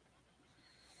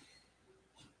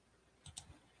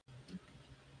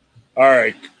 All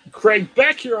right, Craig,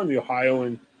 back here on the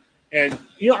Ohioan, and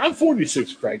I'm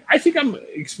 46, Craig. I think I'm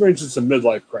experiencing some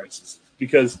midlife crisis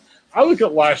because I look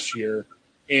at last year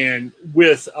and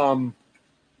with and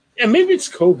maybe it's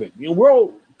COVID. We're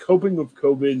all coping with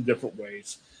COVID in different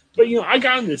ways. But I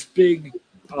got on this big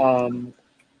I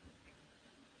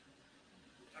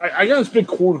got this big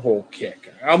cornhole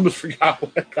kick. I almost forgot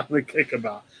what I got the kick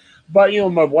about. But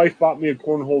my wife bought me a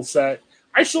cornhole set.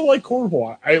 I still like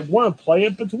cornhole. I want to play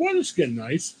it, but the weather's getting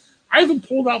nice. I haven't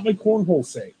pulled out my cornhole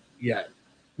set yet.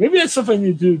 Maybe that's something I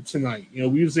need to do tonight. We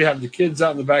usually have the kids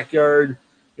out in the backyard,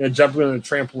 jumping on a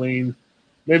trampoline.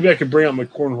 Maybe I could bring out my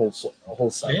cornhole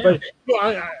set. Yeah.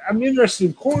 But I'm interested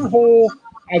in cornhole.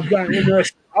 I've gotten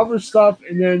interested in other stuff.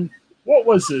 And then, what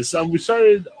was this? We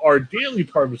started our daily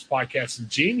part of this podcast in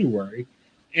January.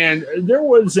 And there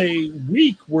was a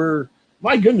week where,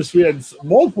 my goodness, we had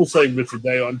multiple segments a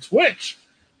day on Twitch.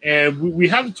 And we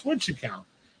have a Twitch account.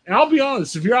 And I'll be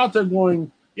honest, if you're out there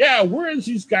going, yeah, where has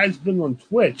these guys been on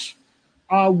Twitch?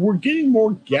 We're getting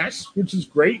more guests, which is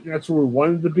great. And that's where we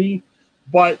wanted to be.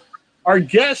 But our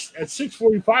guests at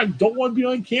 6:45 don't want to be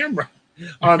on camera.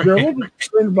 They're a little bit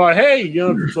concerned about, hey,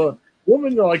 if it's a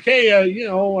woman, they're like, hey,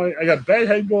 I got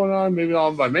bedhead going on. Maybe I'll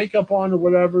have my makeup on or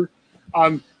whatever.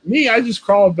 Me, I just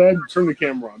crawl out of bed and turn the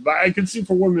camera on. But I can see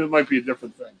for women, it might be a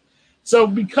different thing. So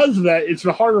because of that, it's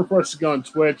been harder for us to go on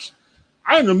Twitch.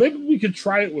 I don't know. Maybe we could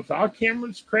try it without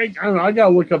cameras, Craig. I don't know. I got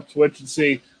to look up Twitch and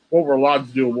see what we're allowed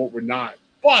to do and what we're not.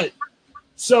 But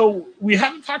so we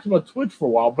haven't talked about Twitch for a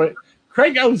while, but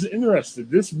Craig, I was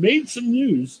interested. This made some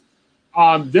news.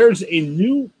 There's a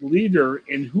new leader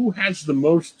in who has the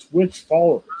most Twitch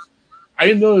followers. I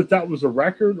didn't know that was a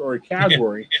record or a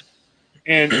category.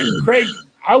 And Craig,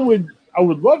 I would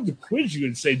love to quiz you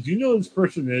and say, do you know who this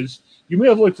person is? You may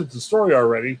have looked at the story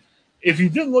already. If you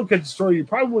didn't look at the story, you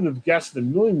probably wouldn't have guessed in a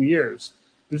million years.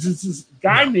 This is this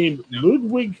guy named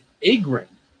Ludwig Ahgren.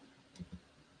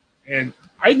 And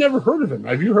I'd never heard of him.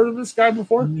 Have you heard of this guy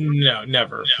before? No,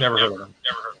 never. Never heard of him.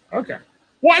 Okay.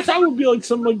 Well, I thought it would be like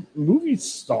some movie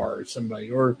star or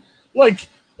somebody. Or like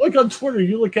on Twitter,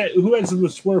 you look at who has the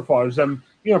most Twitter followers.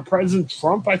 President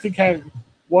Trump, I think, had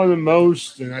one of the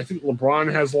most, and I think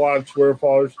LeBron has a lot of Twitter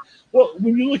followers. Well,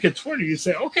 when you look at Twitter, you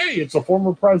say, okay, it's a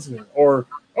former president, or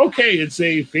okay, it's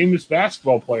a famous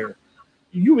basketball player.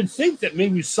 You would think that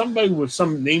maybe somebody with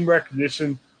some name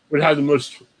recognition would have the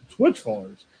most Twitch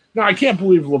followers. Now, I can't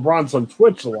believe LeBron's on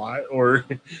Twitch a lot, or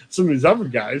some of these other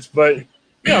guys, but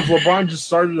if LeBron just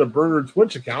started a burner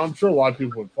Twitch account, I'm sure a lot of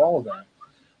people would follow that.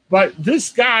 But this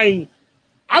guy,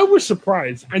 I was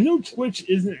surprised. I know Twitch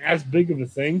isn't as big of a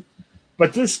thing,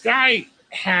 but this guy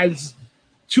has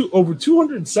over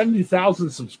 270,000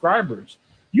 subscribers.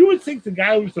 You would think the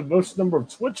guy with the most number of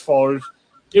Twitch followers,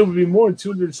 it would be more than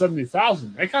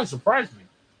 270,000. That kind of surprised me.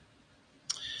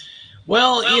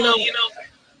 Well,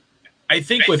 I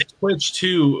think with Twitch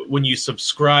too, when you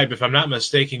subscribe, if I'm not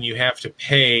mistaken, you have to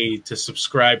pay to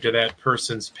subscribe to that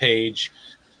person's page.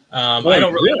 I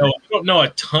don't know a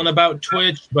ton about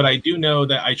Twitch, but I do know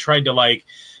that I tried to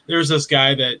there's this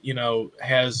guy that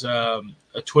has a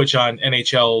Twitch on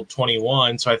NHL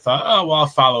 21, so I thought, oh well, I'll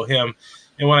follow him.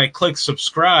 And when I clicked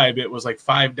subscribe, it was like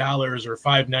 $5 or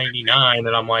 $5.99, and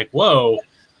I'm like, whoa,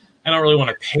 I don't really want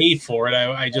to pay for it.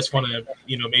 I just want to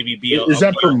maybe be. Is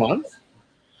that per month?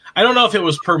 I don't know if it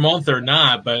was per month or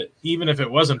not, but even if it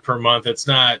wasn't per month, it's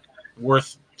not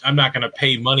worth. I'm not going to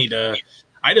pay money to.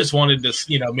 I just wanted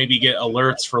to, maybe get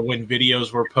alerts for when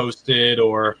videos were posted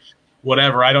or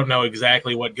whatever. I don't know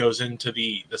exactly what goes into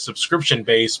the subscription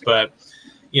base, but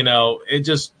it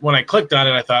just, when I clicked on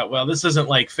it, I thought, well, this isn't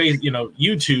like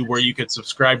YouTube where you could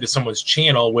subscribe to someone's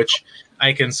channel, which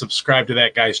I can subscribe to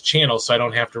that guy's channel, so I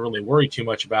don't have to really worry too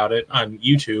much about it on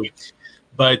YouTube.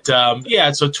 But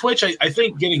so Twitch, I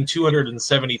think getting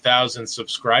 270,000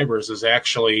 subscribers is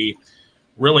actually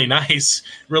really nice,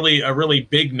 really a really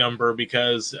big number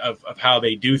because of how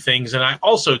they do things. And I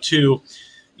also too,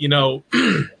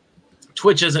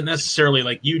 Twitch isn't necessarily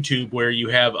like YouTube where you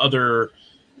have other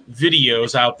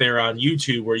videos out there on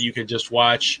YouTube where you could just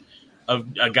watch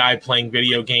a guy playing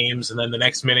video games, and then the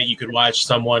next minute you could watch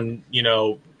someone,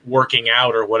 working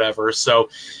out or whatever. So,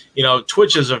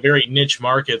 Twitch is a very niche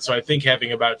market. So I think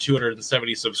having about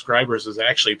 270 subscribers is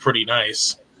actually pretty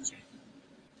nice.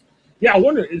 Yeah, I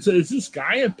wonder, is this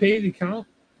guy a paid account?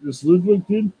 This Ludwig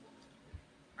dude?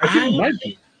 I think it might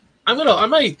be. I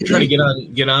might try to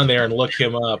get on there and look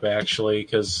him up actually,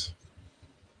 because.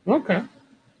 Okay.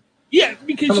 Yeah,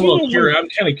 because I'm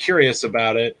kind of curious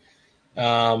about it.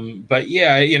 But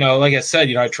yeah, like I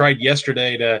said, I tried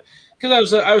yesterday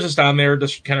because I was just on there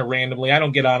just kind of randomly. I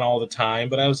don't get on all the time,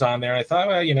 but I was on there. And I thought,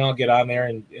 well, I'll get on there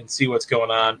and see what's going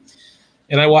on.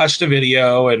 And I watched a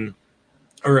video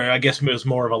or I guess it was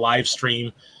more of a live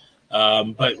stream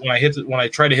But when I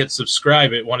tried to hit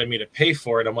subscribe, it wanted me to pay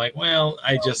for it. I'm like, well,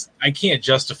 I can't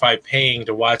justify paying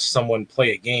to watch someone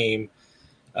play a game.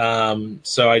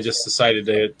 So I just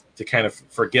decided to kind of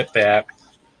forget that.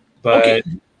 But okay.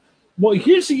 Well,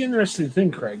 here's the interesting thing,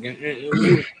 Craig.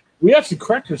 We have to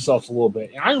correct ourselves a little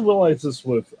bit. I realized this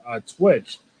with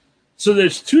Twitch. So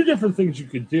there's two different things you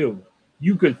could do.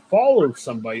 You could follow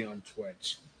somebody on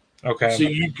Twitch. okay, So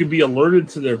you could be alerted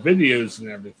to their videos and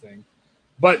everything.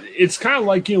 But it's kind of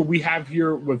like, we have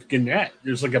here with Gannett.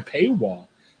 There's like a paywall.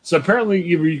 So apparently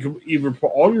either you can either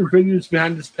put all your videos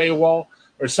behind this paywall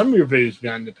or some of your videos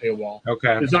behind the paywall.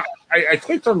 okay, I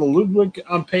clicked on the Ludwig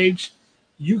page.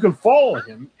 You can follow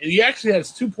him, and he actually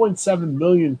has 2.7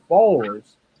 million followers.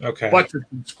 okay. But the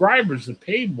subscribers, the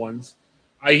paid ones,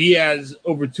 he has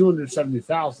over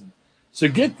 270,000. So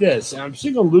get this, and I'm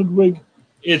seeing on Ludwig,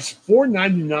 it's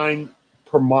 $4.99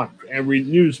 per month and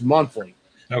renews monthly.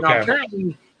 Okay. Now,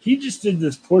 apparently, he just did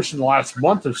this push in the last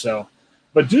month or so.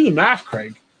 But do the math,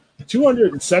 Craig.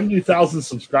 270,000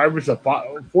 subscribers at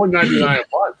 $4.99 a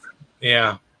month.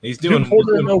 Yeah, he's doing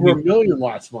over 1 million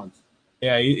last month.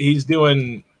 Yeah, he's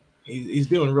doing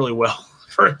really well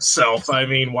for himself. I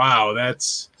mean, wow,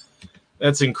 that's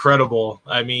incredible.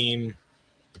 I mean,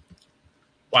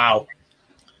 wow.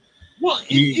 Well,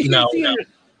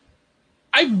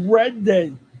 I've read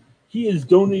that he is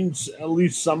donating at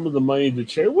least some of the money to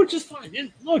charity, which is fine.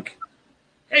 And look,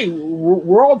 hey,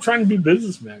 we're all trying to be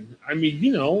businessmen. I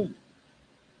mean,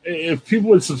 if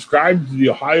people would subscribe to the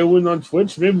Ohioan on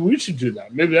Twitch, maybe we should do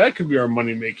that. Maybe that could be our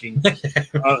money making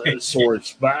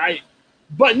source. But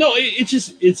no,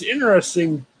 it's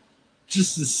interesting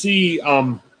just to see.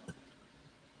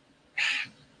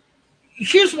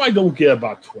 Here's what I don't get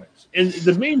about Twitch, and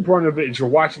the main brunt of it is you're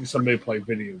watching somebody play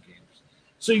video games.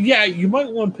 So yeah, you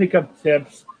might want to pick up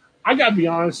tips. I gotta be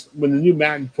honest, when the new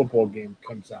Madden football game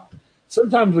comes out,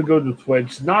 sometimes I go to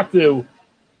Twitch,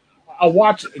 I'll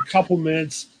watch a couple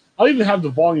minutes. I'll even have the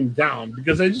volume down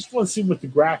because I just want to see what the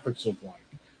graphics look like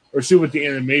or see what the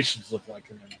animations look like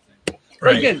and everything.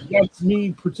 Right. Again, that's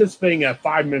me participating at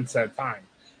 5 minutes at a time.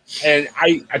 And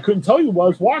I couldn't tell you what I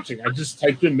was watching. I just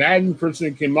typed in Madden, first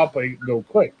thing that came up, I go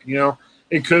click.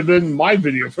 It could have been my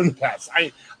video from the past.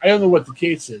 I don't know what the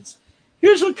case is.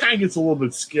 Here's what kind of gets a little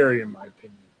bit scary in my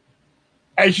opinion.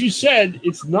 As you said,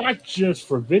 it's not just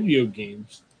for video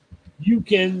games. You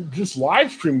can just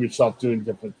live stream yourself doing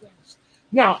different things.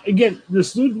 Now, again,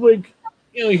 this Ludwig,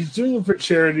 he's doing it for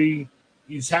charity.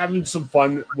 He's having some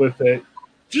fun with it.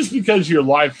 Just because you're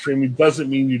live streaming doesn't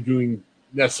mean you're doing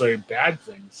necessarily bad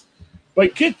things.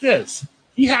 But get this.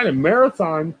 He had a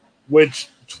marathon, which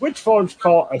Twitch followers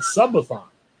call a subathon,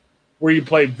 where you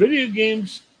played video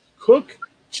games, cooked,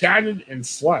 chatted, and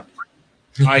slept.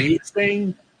 He's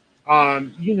saying,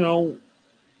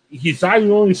 he thought he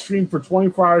only streamed for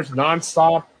 24 hours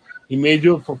nonstop. He may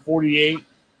do it for 48,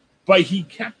 but he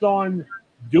kept on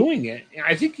doing it. And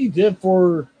I think he did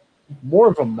for more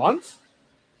of a month.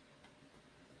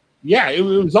 Yeah, it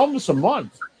was almost a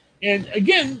month. And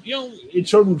again, it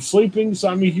showed him sleeping. So,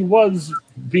 I mean, he was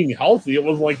being healthy. It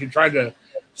wasn't like he tried to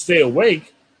stay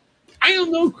awake. I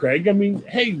don't know, Craig. I mean,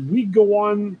 hey, we go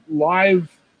on live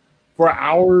for an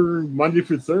hour Monday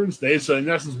through Thursday. So, in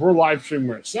essence, we're live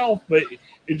streaming ourselves, but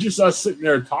it's just us sitting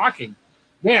there talking.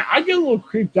 Man, I get a little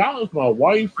creeped out with my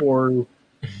wife or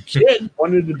kid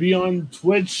wanted to be on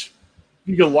Twitch.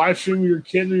 You can live stream your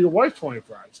kid or your wife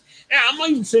 24 hours. And I'm not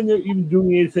even saying they're even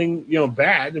doing anything,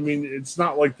 bad. I mean, it's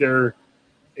not like they're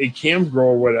a cam girl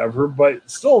or whatever, but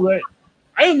still,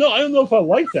 I don't know. I don't know if I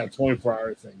like that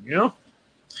 24-hour thing,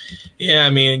 Yeah, I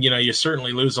mean, you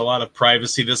certainly lose a lot of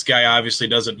privacy. This guy obviously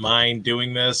doesn't mind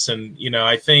doing this. And,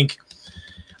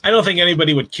 I don't think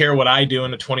anybody would care what I do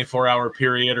in a 24-hour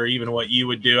period or even what you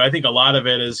would do. I think a lot of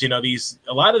it is,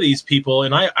 a lot of these people,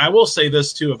 and I will say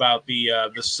this too about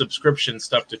the subscription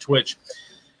stuff to Twitch.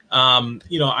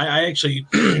 I actually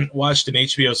watched an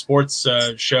HBO Sports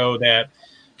show that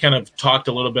kind of talked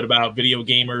a little bit about video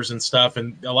gamers and stuff.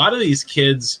 And a lot of these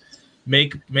kids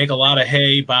make a lot of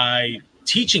hay by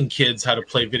teaching kids how to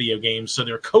play video games. So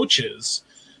they're coaches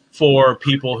for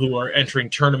people who are entering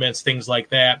tournaments, things like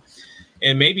that.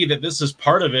 And maybe that this is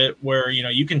part of it where,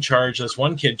 you can charge this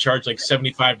one kid charge like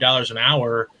 $75 an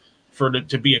hour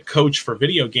to be a coach for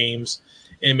video games.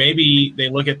 And maybe they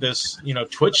look at this,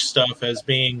 Twitch stuff as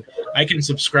being, I can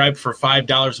subscribe for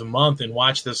 $5 a month and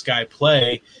watch this guy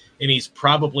play. And he's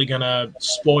probably going to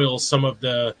spoil some of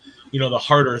the, the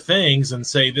harder things and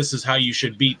say, this is how you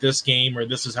should beat this game, or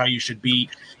this is how you should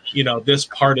beat, this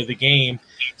part of the game.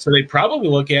 So they probably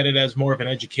look at it as more of an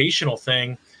educational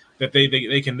thing that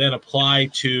they can then apply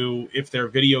to if their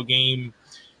video game,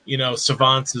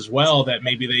 savants as well that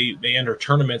maybe they enter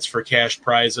tournaments for cash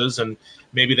prizes, and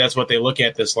maybe that's what they look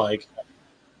at this like.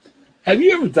 Have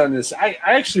you ever done this? I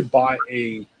actually bought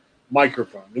a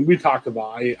microphone, and we talked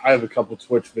about. I have a couple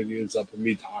Twitch videos up of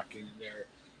me talking.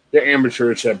 They're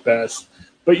amateurish at best,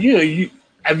 but have you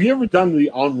ever done the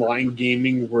online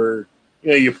gaming where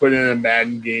you put in a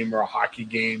Madden game or a hockey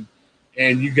game,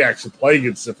 and you can actually play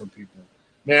against different people?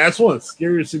 Man, that's one of the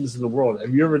scariest things in the world.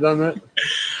 Have you ever done that?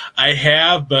 I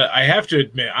have, but I have to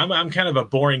admit, I'm kind of a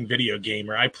boring video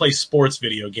gamer. I play sports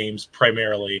video games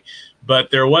primarily,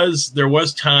 but there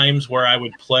was times where I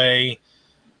would play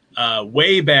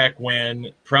way back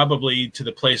when, probably to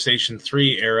the PlayStation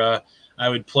 3 era. I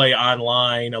would play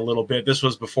online a little bit. This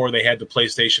was before they had the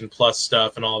PlayStation Plus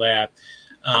stuff and all that,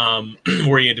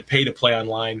 where you had to pay to play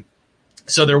online.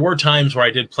 So there were times where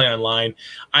I did play online.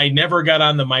 I never got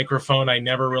on the microphone. I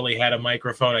never really had a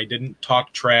microphone. I didn't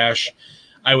talk trash.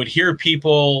 I would hear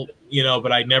people,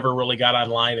 but I never really got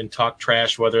online and talked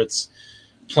trash, whether it's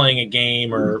playing a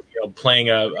game or playing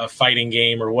a fighting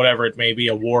game or whatever it may be,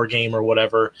 a war game or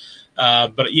whatever.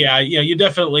 But yeah, you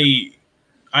definitely.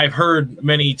 I've heard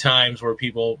many times where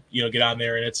people get on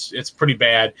there and it's pretty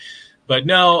bad. But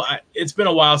no, it's been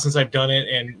a while since I've done it,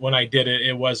 and when I did it,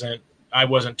 I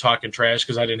wasn't talking trash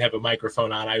because I didn't have a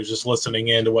microphone on. I was just listening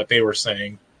in to what they were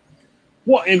saying.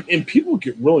 Well, and people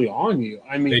get really on you.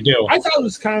 I mean, they do. I thought it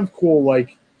was kind of cool.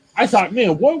 Like, I thought,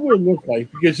 man, what would it look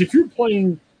like? Because if you're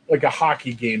playing like a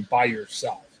hockey game by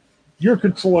yourself, you're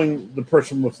controlling the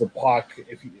person with the puck,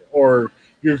 or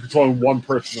you're controlling one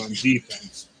person on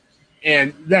defense,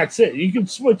 and that's it. You can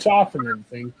switch off and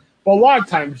everything, but a lot of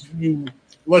times you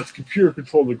let the computer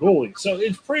control the goalie, so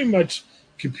it's pretty much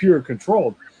computer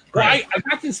controlled. Right. I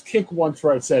got this kick once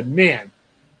where I said, man,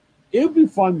 it would be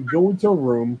fun to go into a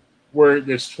room where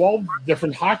there's 12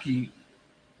 different hockey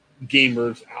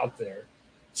gamers out there.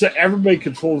 So everybody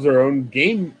controls their own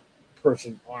game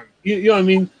person on. You know what I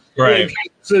mean? Right.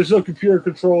 So there's no computer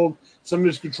controlled.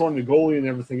 Somebody's controlling the goalie and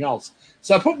everything else.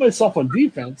 So I put myself on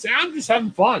defense, and I'm just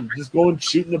having fun. Just going,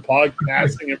 shooting the puck,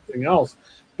 passing, everything else.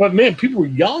 But, man, people were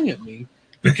yelling at me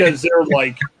because they're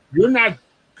like, you're not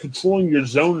controlling your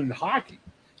zone in hockey.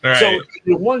 Right. So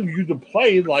they wanted you to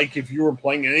play like if you were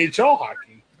playing NHL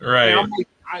hockey. Right. And I'm like,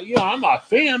 I'm a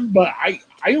fan, but I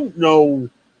don't know,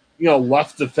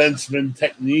 left defenseman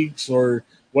techniques or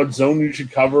what zone you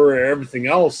should cover or everything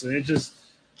else. And it's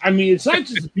not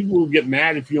just the people who get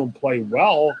mad if you don't play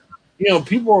well.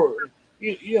 People are,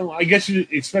 I guess you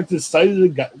expect to study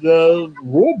the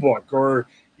rule book or,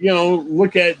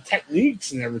 look at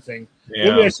techniques and everything.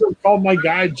 Yeah. Maybe I should have called my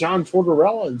guy, John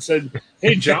Tortorella, and said,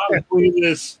 hey, John, I'm playing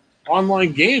this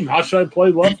online game. How should I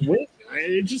play left wing?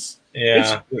 It's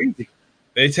crazy.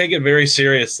 They take it very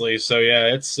seriously. So, yeah,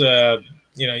 it's,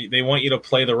 they want you to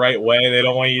play the right way. They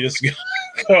don't want you to just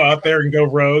go out there and go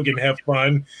rogue and have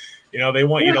fun. They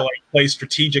want you to play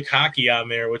strategic hockey on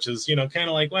there, which is, kind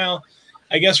of like, well,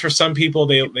 I guess for some people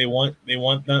they want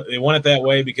it that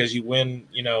way because you win,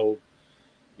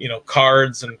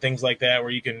 cards and things like that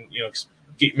where you can,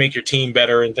 make your team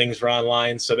better and things for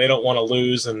online. So they don't want to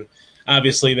lose, and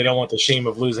obviously they don't want the shame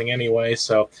of losing anyway.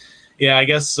 So, yeah, I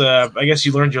guess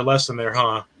you learned your lesson there,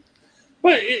 huh?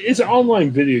 But it's an online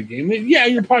video game. Yeah,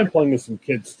 you're probably playing with some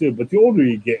kids too. But the older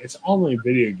you get, it's an online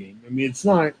video game. I mean, it's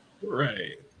not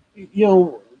right.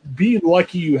 Be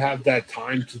lucky you have that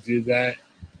time to do that,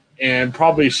 and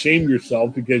probably shame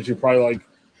yourself because you're probably like,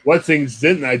 what things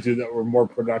didn't I do that were more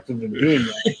productive than doing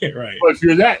that? Right. But if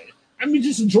you're that,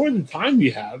 just enjoy the time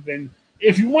you have. And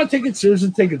if you want to take it seriously,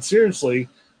 take it seriously.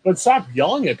 But stop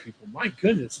yelling at people. My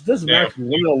goodness. It doesn't matter if you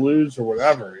win or lose or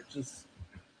whatever. It's just,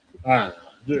 I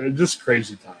don't know. Just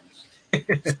crazy times.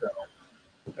 So,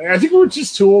 I think we're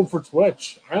just too old for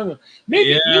Twitch. I don't know.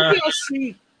 Maybe I'll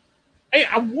see. Hey,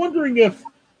 I'm wondering if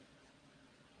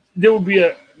there would be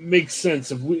makes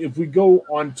sense if we go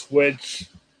on Twitch.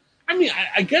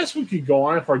 I guess we could go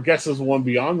on if our guest doesn't want to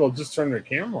be on. They'll just turn their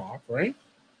camera off, right?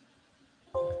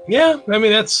 Yeah,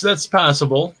 that's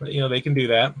possible. They can do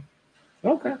that.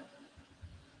 Okay.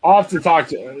 I'll have to talk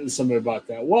to somebody about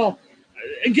that. Well,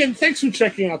 again, thanks for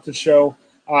checking out the show.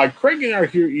 Craig and I are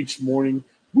here each morning.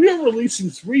 We are releasing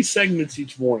 3 segments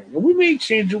each morning. And we may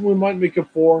change it. We might make it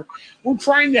 4. We're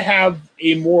trying to have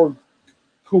a more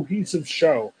cohesive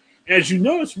show. And as you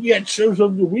notice, we had shows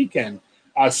over the weekend,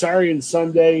 Saturday and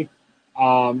Sunday.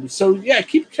 So, yeah,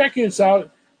 keep checking us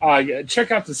out.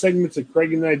 Check out the segments that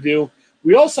Craig and I do.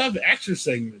 We also have extra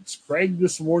segments. Craig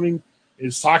this morning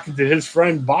is talking to his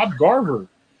friend, Bob Garver.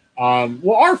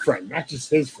 Our friend, not just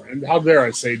his friend. How dare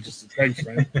I say just Craig's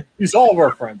friend? He's all of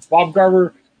our friends. Bob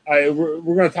Garver,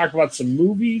 we're going to talk about some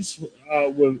movies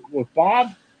with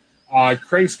Bob.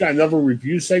 Craig's got another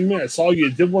review segment. I saw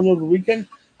you did one over the weekend.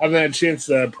 I haven't had a chance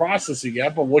to process it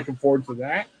yet, but I'm looking forward to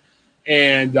that.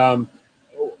 And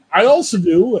I also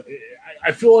do.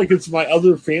 I feel like it's my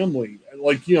other family.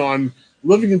 Like, I'm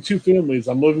living in two families.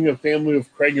 I'm living in a family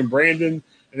with Craig and Brandon,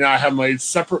 and I have my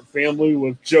separate family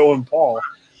with Joe and Paul.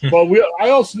 But I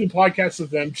also do podcasts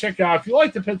with them. Check it out. If you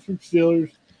like the Pittsburgh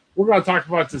Steelers, we're going to talk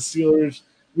about the Steelers.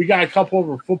 We got a couple of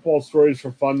our football stories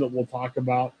for fun that we'll talk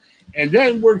about. And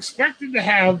then we're expected to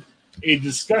have a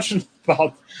discussion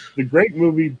about the great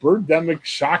movie Birdemic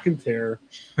Shock and Terror,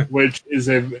 which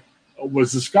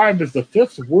was described as the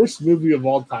 5th worst movie of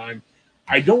all time.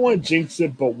 I don't want to jinx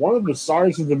it, but one of the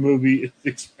stars of the movie is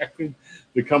expected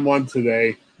to come on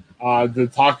today to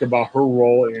talk about her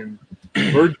role in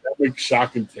Birdemic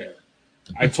Shock and Terror.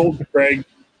 I told Craig,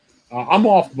 I'm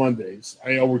off Mondays.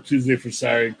 I work Tuesday for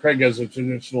Saturday. Craig has a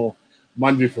traditional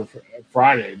Monday for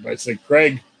Friday. But I said,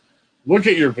 Craig, look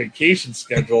at your vacation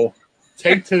schedule.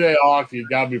 Take today off. You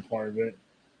got to be part of it.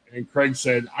 And Craig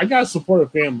said, I got to support a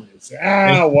family. I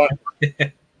said, what?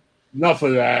 Enough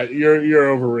of that.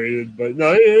 You're overrated. But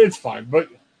no, it's fine. But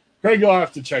Craig, you'll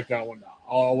have to check that one out.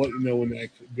 I'll let you know when that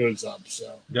goes up.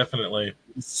 So definitely.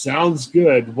 Sounds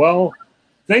good. Well,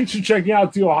 thanks for checking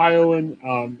out The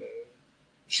Ohioan.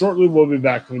 Shortly, we'll be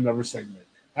back with another segment.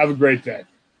 Have a great day.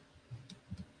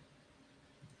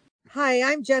 Hi,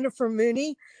 I'm Jennifer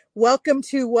Mooney. Welcome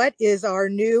to what is our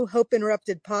new Hope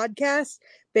Interrupted podcast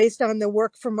based on the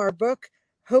work from our book,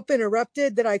 Hope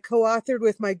Interrupted, that I co-authored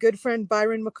with my good friend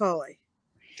Byron McCauley.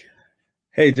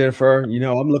 Hey, Jennifer,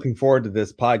 I'm looking forward to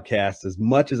this podcast as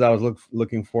much as I was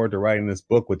looking forward to writing this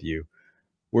book with you.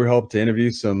 We hope to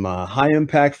interview some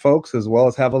high-impact folks as well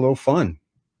as have a little fun.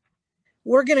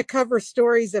 We're going to cover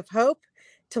stories of hope.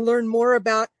 To learn more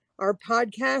about our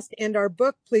podcast and our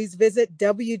book, please visit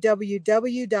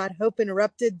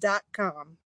www.hopeinterrupted.com.